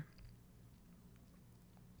nomination there.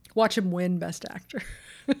 Watch him win Best Actor.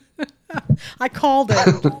 I called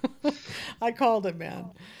it. I called it,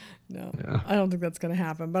 man. No, yeah. I don't think that's going to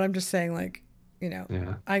happen. But I'm just saying, like,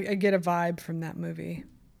 I get a vibe from that movie,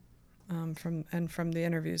 from the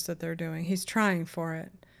interviews that they're doing. He's trying for it.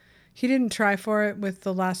 He didn't try for it with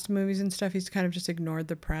the last movies and stuff. He's kind of just ignored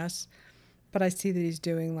the press. But I see that he's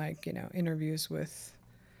doing, like, interviews with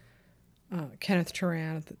Kenneth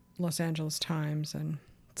Turan at the Los Angeles Times and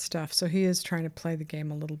stuff. So he is trying to play the game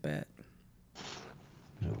a little bit.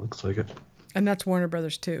 Yeah, it looks like it. And that's Warner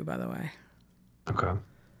Brothers too, by the way. Okay.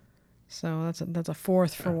 So that's a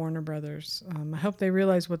fourth for Warner Brothers. I hope they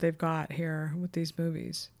realize what they've got here with these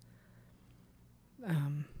movies.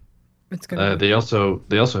 It's gonna. They also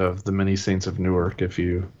have The Many Saints of Newark.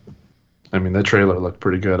 That trailer looked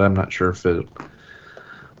pretty good. I'm not sure if it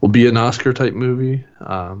will be an Oscar type movie,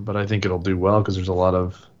 but I think it'll do well because there's a lot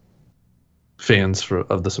of fans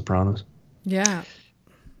of The Sopranos. Yeah.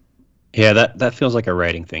 Yeah, that feels like a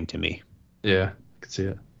writing thing to me. Yeah, I can see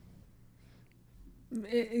it.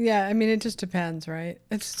 It just depends, right?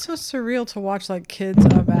 It's so surreal to watch like kids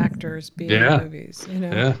of actors being in movies,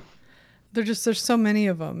 Yeah. There's so many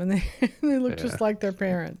of them, and they look just like their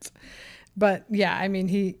parents. But yeah,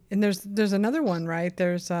 there's another one, right?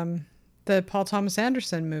 There's the Paul Thomas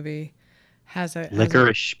Anderson movie has a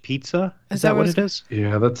Licorice Pizza. Is that what it is?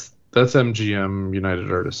 Yeah, that's MGM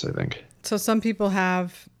United Artists, I think. So some people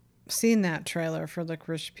have seen that trailer for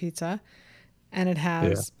Licorice Pizza, and it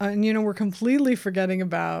has, and we're completely forgetting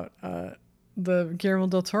about the Guillermo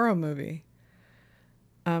del Toro movie,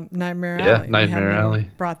 Nightmare Alley. Nightmare Alley.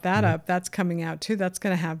 Brought that up. That's coming out too. That's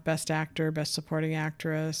going to have Best Actor, Best Supporting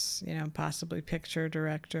Actress, possibly Picture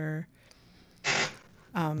Director.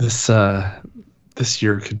 This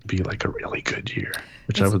year could be like a really good year,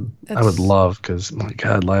 which I would love because my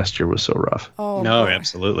God, last year was so rough. Oh no, boy.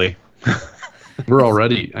 Absolutely. We're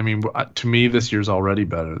already. To me, this year's already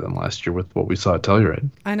better than last year with what we saw at Telluride.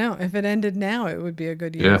 I know. If it ended now, it would be a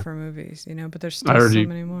good year for movies. But there's still so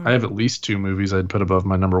many more. I have at least 2 movies I'd put above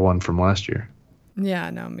my number 1 from last year. Yeah,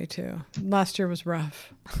 no, me too. Last year was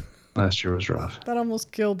rough. That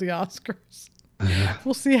almost killed the Oscars.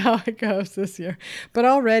 We'll see how it goes this year, but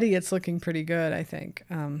already it's looking pretty good. I think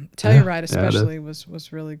Telluride especially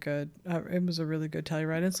was really good. It was a really good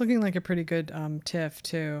Telluride. It's looking like a pretty good TIFF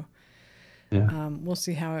too. Yeah. We'll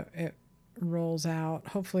see how it rolls out.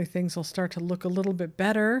 Hopefully things will start to look a little bit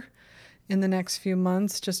better in the next few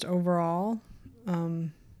months, just overall,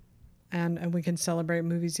 and we can celebrate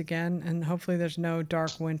movies again. And hopefully there's no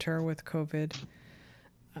dark winter with COVID.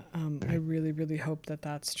 I really, really hope that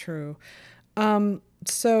that's true.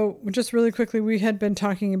 So just really quickly, we had been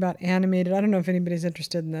talking about animated. I don't know if anybody's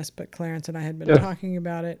interested in this, but Clarence and I had been talking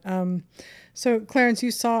about it. So Clarence,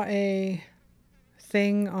 you saw a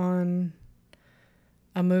thing on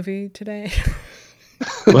a movie today?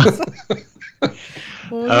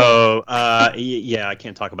 Yeah, I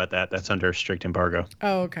can't talk about that. That's under strict embargo.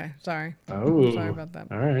 Oh, okay. Sorry. Oh, Sorry about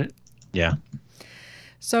that. All right. Yeah.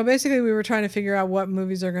 So basically, we were trying to figure out what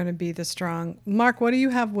movies are going to be the strong. Mark, what do you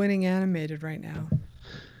have winning animated right now?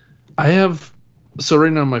 I have, so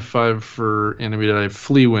right now my 5 for animated, I have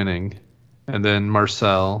Flea winning, and then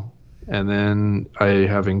Marcel, and then I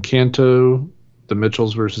have Encanto, The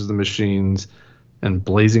Mitchells versus the Machines, and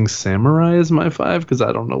Blazing Samurai is my 5 because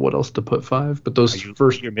I don't know what else to put 5. But those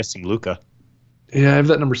first, you're missing Luca. yeah, I have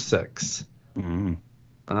that number 6. Mm.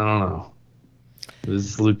 I don't know.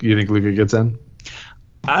 Is Luke? You think Luca gets in?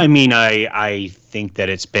 I mean, I think that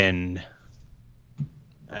it's been.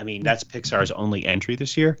 I mean, that's Pixar's only entry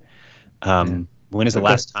this year. When is the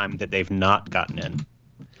last time that they've not gotten in?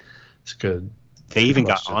 It's good. They even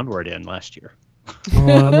got Onward in last year. Oh,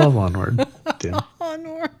 I love Onward. Damn.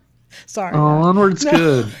 Onward. Sorry. Oh, Onward's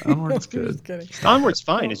good. Onward's good. Onward's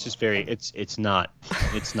fine. It's just very. It's not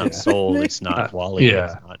Soul. It's not Wall-E.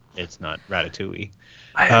 Yeah. It's not Ratatouille.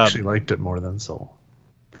 I actually liked it more than Soul.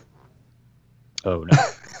 Oh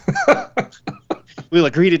no. We'll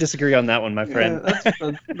agree to disagree on that one, my friend.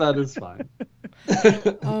 Yeah, that is fine.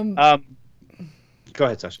 Go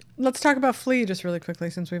ahead, Sasha. Let's talk about Flea just really quickly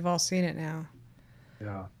since we've all seen it now.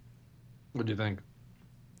 Yeah. What do you think?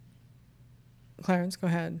 Clarence, go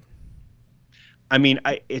ahead. I mean,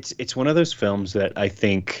 it's one of those films that I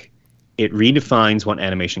think it redefines what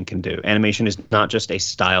animation can do. Animation is not just a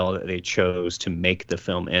style that they chose to make the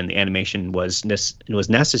film in. The animation was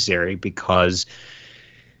necessary because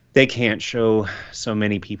they can't show so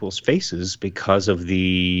many people's faces because of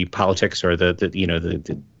the politics or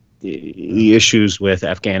the issues with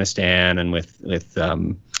Afghanistan and with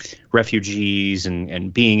refugees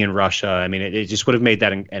and being in Russia. I mean, it just would have made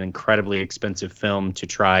that an incredibly expensive film to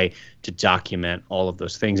try to document all of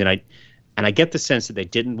those things. And I get the sense that they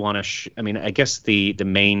didn't want to. I mean, I guess the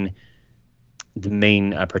main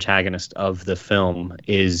protagonist of the film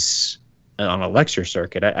is on a lecture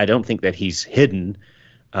circuit. I don't think that he's hidden,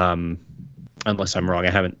 unless I'm wrong.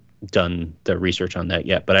 I haven't done the research on that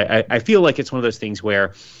yet, but I feel like it's one of those things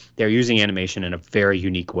where they're using animation in a very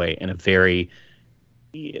unique way, in a very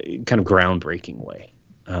kind of groundbreaking way.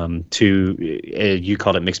 You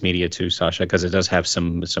called it mixed media too, Sasha, because it does have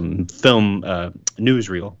some film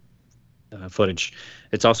newsreel footage.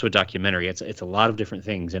 It's also a documentary. It's a lot of different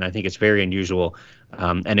things, and I think it's very unusual,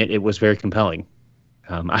 and it was very compelling.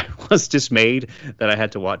 I was dismayed that I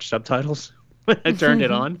had to watch subtitles when I turned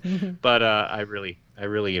it on, but I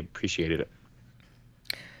really appreciated it.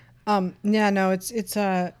 Yeah, no,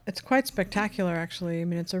 it's quite spectacular actually. I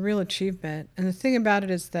mean, it's a real achievement. And the thing about it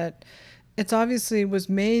is that it's obviously was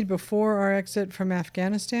made before our exit from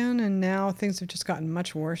Afghanistan, and now things have just gotten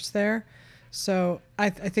much worse there. So I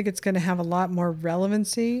think it's going to have a lot more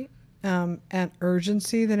relevancy and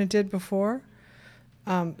urgency than it did before.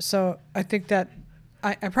 So I think that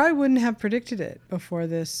I probably wouldn't have predicted it before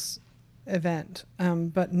this event,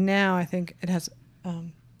 but now I think it has.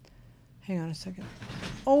 Hang on a second.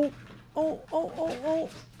 Oh no!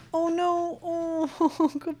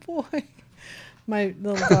 Oh, good boy. My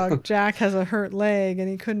little dog Jack has a hurt leg and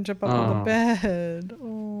he couldn't jump up on the bed.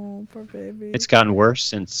 Oh, poor baby. It's gotten worse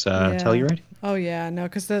since Telluride? Oh yeah, no,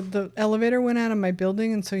 because the elevator went out of my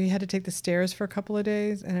building, and so he had to take the stairs for a couple of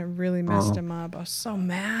days, and it really messed him up. I was so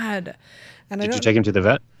mad. And Did you take him to the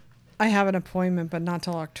vet? I have an appointment, but not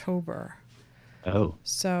till October. Oh.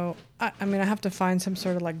 So, I mean, I have to find some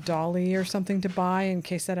sort of like dolly or something to buy in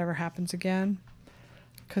case that ever happens again.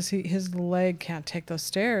 Because his leg can't take those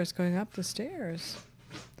stairs, going up the stairs.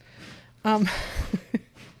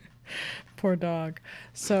 Poor dog.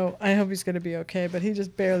 So I hope he's going to be okay, but he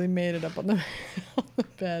just barely made it up on the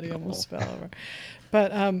bed. He almost fell over.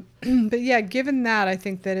 But yeah, given that, I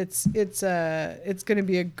think that it's going to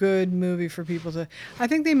be a good movie for people to. I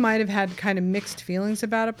think they might have had kind of mixed feelings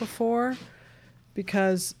about it before,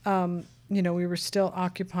 because we were still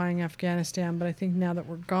occupying Afghanistan, but I think now that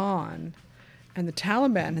we're gone, and the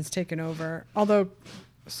Taliban has taken over. Although,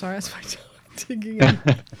 sorry, that's my dog digging in.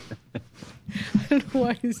 I don't know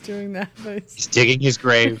why he's doing that, but he's digging his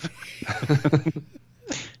grave.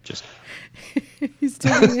 Just. He's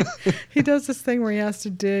digging it. He does this thing where he has to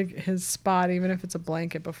dig his spot, even if it's a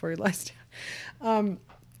blanket, before he lies down.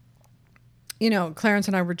 Clarence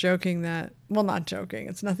and I were joking that, well, not joking,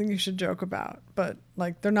 it's nothing you should joke about, but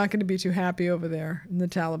like they're not going to be too happy over there in the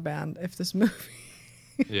Taliban if this movie,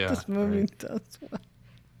 does well.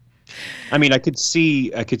 I mean, I could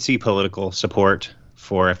see political support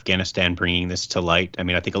for Afghanistan bringing this to light. I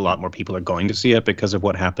mean, I think a lot more people are going to see it because of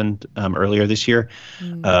what happened earlier this year,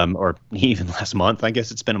 or even last month. I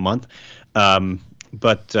guess it's been a month.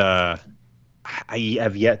 But I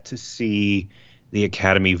have yet to see the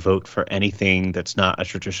Academy vote for anything that's not a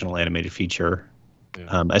traditional animated feature,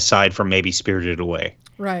 aside from maybe Spirited Away.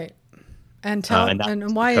 Right. And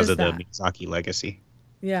why because is of that? the Miyazaki legacy.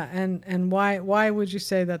 Yeah, and why would you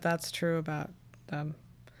say that that's true about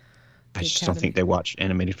I just don't think they watch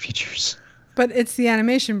animated features. But it's the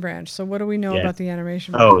animation branch, so what do we know about the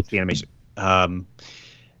animation branch? Oh, it's the animation.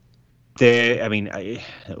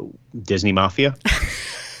 Disney Mafia.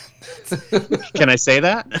 Can I say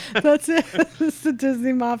that? That's it. It's the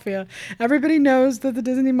Disney Mafia. Everybody knows that the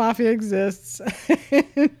Disney Mafia exists.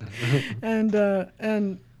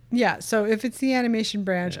 and yeah, so if it's the animation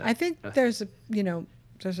branch, I think there's a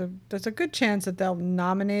good chance that they'll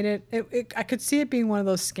nominate it. I could see it being one of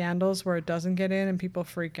those scandals where it doesn't get in and people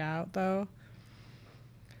freak out, though.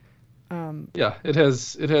 It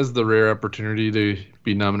has the rare opportunity to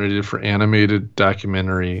be nominated for animated,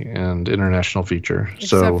 documentary, and international feature.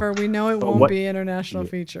 Except for we know it won't be international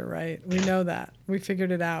feature, right? We know that. We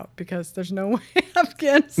figured it out because there's no way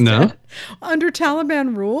Afghanistan under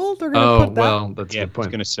Taliban rule they're going to put that. Well, that's a good point.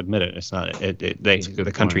 It's going to submit it. It's not.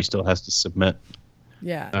 The country still has to submit.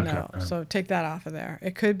 Yeah, no. So take that off of there.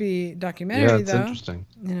 It could be documentary, though. Interesting.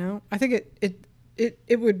 I think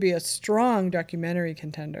it would be a strong documentary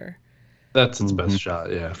contender. That's its best shot,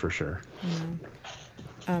 yeah, for sure.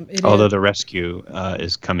 Although The Rescue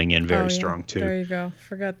is coming in very strong, too. There you go.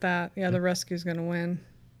 Forget that. Yeah, The Rescue's going to win.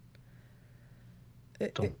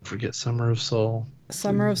 Don't forget Summer of Soul.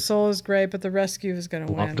 Summer of Soul is great, but The Rescue is going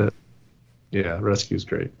to win. Loved it. Yeah, Rescue's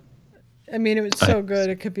great. I mean, it was so good,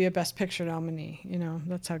 it could be a Best Picture nominee.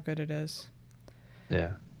 That's how good it is.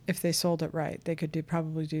 Yeah. If they sold it right, they could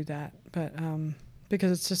probably do that. But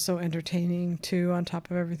because it's just so entertaining, too, on top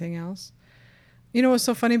of everything else. You know what's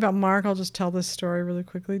so funny about Mark? I'll just tell this story really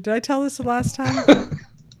quickly. Did I tell this the last time?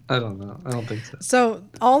 I don't know. I don't think so. So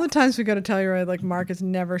all the times we go to Telluride, like Mark is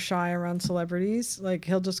never shy around celebrities. Like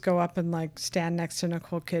he'll just go up and like stand next to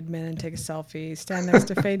Nicole Kidman and take a selfie. Stand next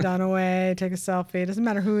to Faye Dunaway, take a selfie. It doesn't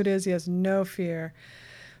matter who it is. He has no fear.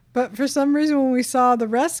 But for some reason, when we saw The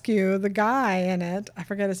Rescue, the guy in it, I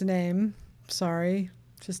forget his name. Sorry,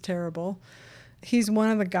 just terrible. He's one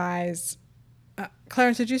of the guys.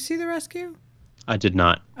 Clarence, did you see The Rescue? I did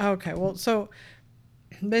not. Okay, well, so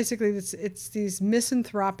basically it's these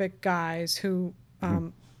misanthropic guys who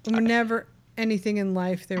were never anything in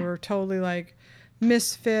life. They were totally like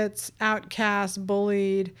misfits, outcasts,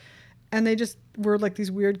 bullied, and they just were like these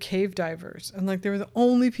weird cave divers. And like they were the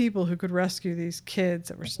only people who could rescue these kids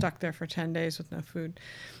that were stuck there for 10 days with no food.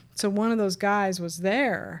 So one of those guys was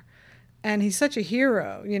there. And he's such a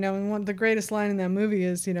hero, and one of the greatest line in that movie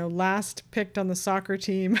is, last picked on the soccer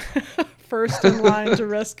team, first in line to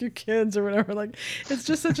rescue kids or whatever. Like, it's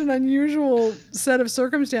just such an unusual set of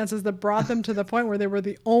circumstances that brought them to the point where they were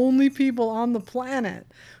the only people on the planet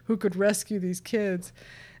who could rescue these kids.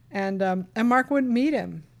 And Mark wouldn't meet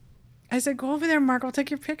him. I said, go over there, Mark. I'll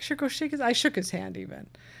take your picture. Go shake his. I shook his hand even.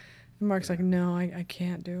 And Mark's like, no, I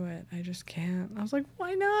can't do it. I just can't. I was like,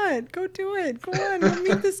 why not? Go do it. Go on. Go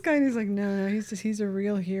meet this guy. And he's like, no, he's a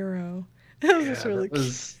real hero. That was just really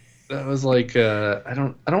cute. That was like I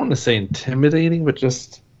don't want to say intimidating, but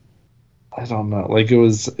just I don't know. Like it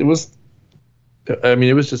was I mean,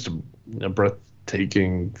 it was just a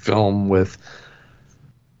breathtaking film with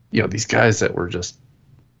these guys that were just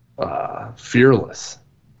fearless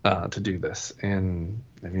to do this. And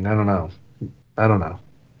I mean, I don't know.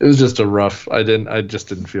 It was just a rough. I just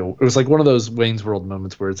didn't feel. It was like one of those Wayne's World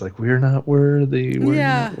moments where it's like we're not worthy.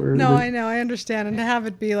 Not worthy. No, I know, I understand, and to have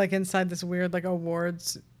it be like inside this weird like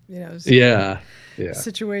awards,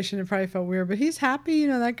 situation, it probably felt weird. But he's happy,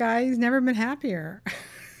 that guy. He's never been happier.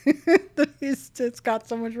 It's got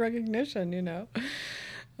so much recognition,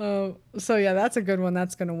 So yeah, that's a good one.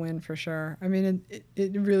 That's going to win for sure. I mean,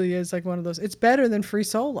 it really is like one of those. It's better than Free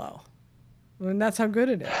Solo, and that's how good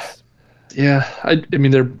it is. Yeah, I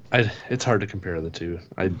mean, it's hard to compare the two.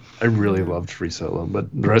 I really loved Free Solo, but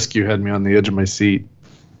The Rescue had me on the edge of my seat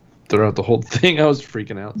throughout the whole thing. I was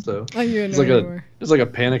freaking out. So it's like a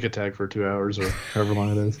panic attack for 2 hours or however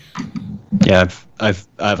long it is. Yeah, I've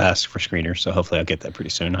asked for screeners, so hopefully I'll get that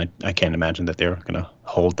pretty soon. I can't imagine that they're going to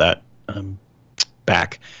hold that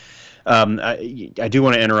back. I do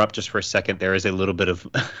want to interrupt just for a second. There is a little bit of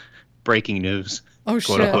breaking news. Oh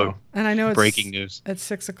shit! And I know it's breaking news. It's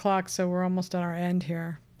 6:00, so we're almost at our end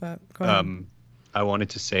here. But go ahead. I wanted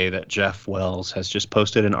to say that Jeff Wells has just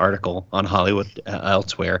posted an article on Hollywood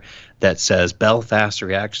Elsewhere that says Belfast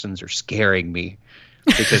reactions are scaring me.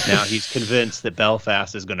 because now he's convinced that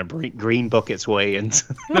Belfast is going to green book its way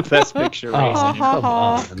into the Best Picture race. Ha ha come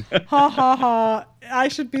ha. on. Ha ha ha. I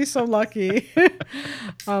should be so lucky.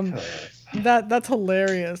 That's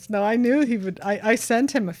hilarious. No, I knew he would. I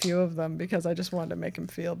sent him a few of them because I just wanted to make him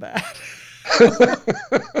feel bad.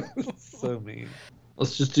 So mean.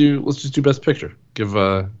 Let's just do Best Picture. Give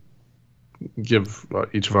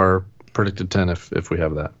each of our predicted 10 if we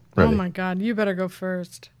have that ready. Oh my God, you better go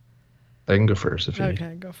first. I can go first if you need.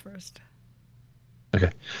 Okay, go first. Okay.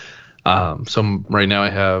 So right now I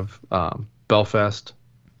have Belfast,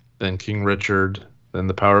 then King Richard, then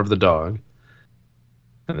The Power of the Dog,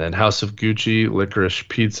 and then House of Gucci, Licorice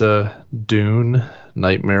Pizza, Dune,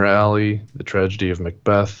 Nightmare Alley, The Tragedy of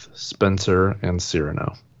Macbeth, Spencer, and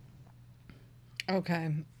Cyrano.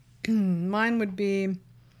 Okay. Mine would be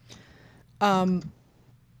oh man,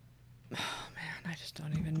 I just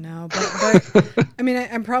don't even know. But I mean,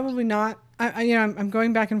 I'm probably not. I'm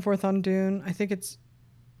going back and forth on Dune. I think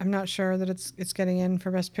I'm not sure that it's getting in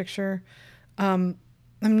for Best Picture. I'm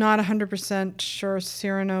not 100% sure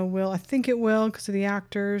Cyrano will. I think it will because of the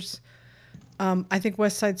actors. I think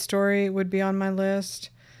West Side Story would be on my list,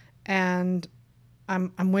 and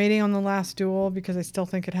I'm waiting on The Last Duel because I still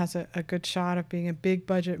think it has a good shot of being a big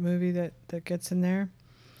budget movie that gets in there.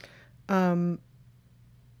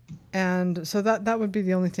 And so that would be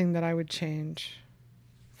the only thing that I would change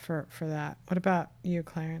for that. What about you,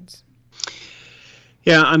 Clarence?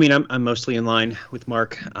 Yeah, I mean, I'm mostly in line with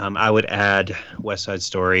Mark. I would add West Side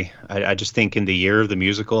Story. I just think in the year of the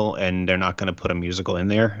musical, and they're not going to put a musical in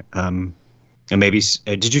there. And maybe,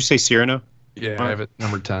 did you say Cyrano? Yeah, Mark? I have it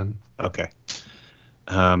number 10. Okay.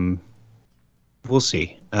 We'll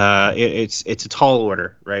see. It's a tall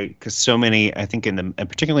order, right? Because so many, I think, and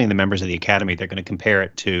particularly in the members of the Academy, they're going to compare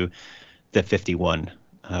it to the 51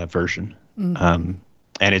 version, and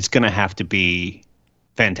it's going to have to be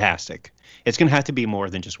fantastic. It's going to have to be more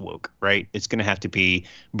than just woke, right? It's going to have to be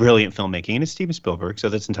brilliant filmmaking, and it's Steven Spielberg, so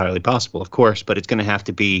that's entirely possible, of course. But it's going to have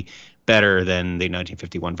to be better than the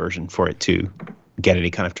 1951 version for it to get any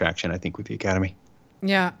kind of traction, I think, with the Academy.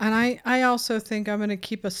 Yeah, and I also think I'm going to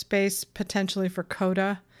keep a space potentially for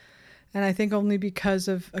Coda, and I think only because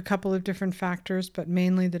of a couple of different factors, but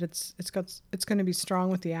mainly that it's going to be strong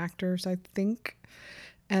with the actors, I think,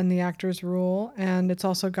 and the actors rule, and it's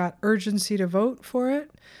also got urgency to vote for it,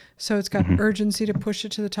 so it's got urgency to push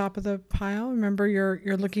it to the top of the pile. Remember, you're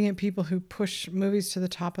looking at people who push movies to the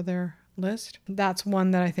top of their list. That's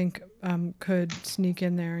one that I think could sneak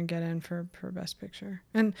in there and get in for Best Picture.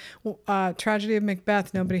 And Tragedy of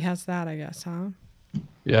Macbeth, nobody has that, I guess, huh?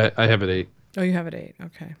 Yeah, I have it 8. Oh, you have it 8.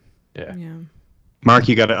 Okay. Yeah. Mark,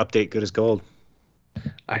 you got to update Good as Gold.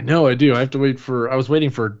 I know I do. I have to wait I was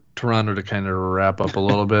waiting for Toronto to kind of wrap up a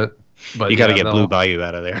little bit. But you got to get Blue Bayou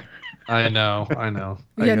out of there. I know.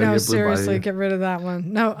 Yeah, no, seriously, get rid of that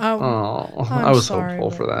one. No, I was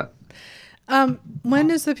hopeful for that. When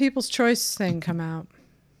does the People's Choice thing come out?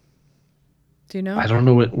 Do you know? I don't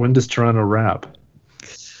know. When does Toronto wrap?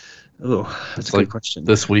 Oh, that's a good question.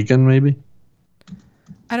 This weekend, maybe?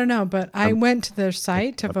 I don't know, but I went to their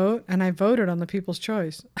site to vote, and I voted on the People's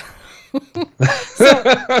Choice.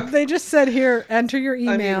 So they just said, here, enter your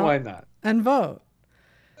email. I mean, why not? And vote.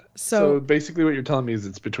 So basically what you're telling me is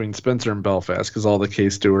it's between Spencer and Belfast because all the Kay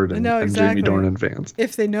Stewart and Jamie Dornan fans.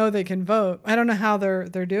 If they know they can vote. I don't know how they're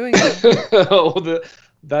doing it.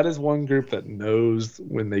 That is one group that knows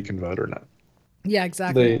when they can vote or not. Yeah,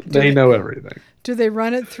 exactly. They know everything. Do they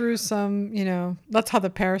run it through some, that's how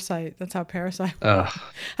Parasite won.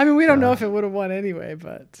 I mean, we don't know if it would have won anyway,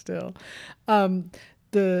 but still. I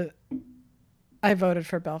voted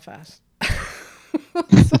for Belfast.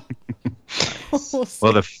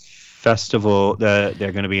 Well, the festival, they're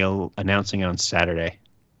going to be announcing it on Saturday,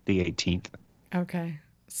 the 18th. Okay.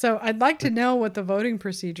 So I'd like to know what the voting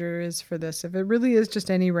procedure is for this. If it really is just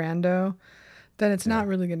any rando, then it's not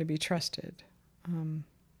really going to be trusted.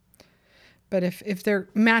 But if they're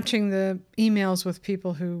matching the emails with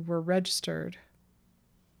people who were registered.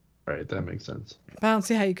 Right, that makes sense. But I don't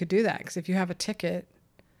see how you could do that, because if you have a ticket,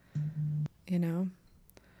 do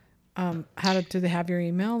they have your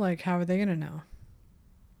email? Like, how are they going to know?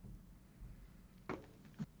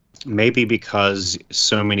 Maybe because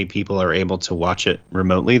so many people are able to watch it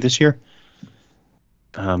remotely this year.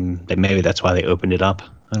 That maybe that's why they opened it up.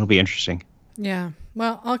 That'll be interesting. Yeah.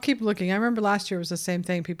 Well, I'll keep looking. I remember last year it was the same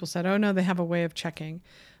thing. People said, oh, no, they have a way of checking.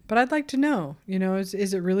 But I'd like to know,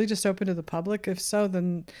 is it really just open to the public? If so,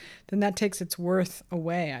 then that takes its worth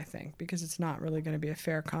away, I think, because it's not really going to be a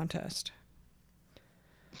fair contest.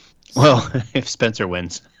 Well, if Spencer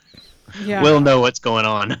wins. Yeah. we'll know what's going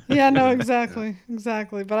on. Yeah, no, exactly.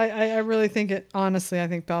 Exactly. But I really think honestly, I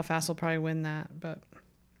think Belfast will probably win that. But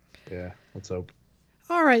Yeah, let's hope.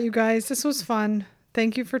 all right, you guys, this was fun.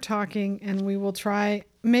 Thank you for talking. And we will try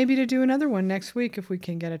maybe to do another one next week if we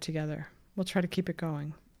can get it together. We'll try to keep it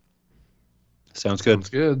going. Sounds good. Sounds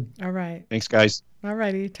good. All right. Thanks, guys. All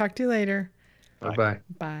righty. Talk to you later. Bye-bye.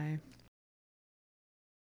 Bye.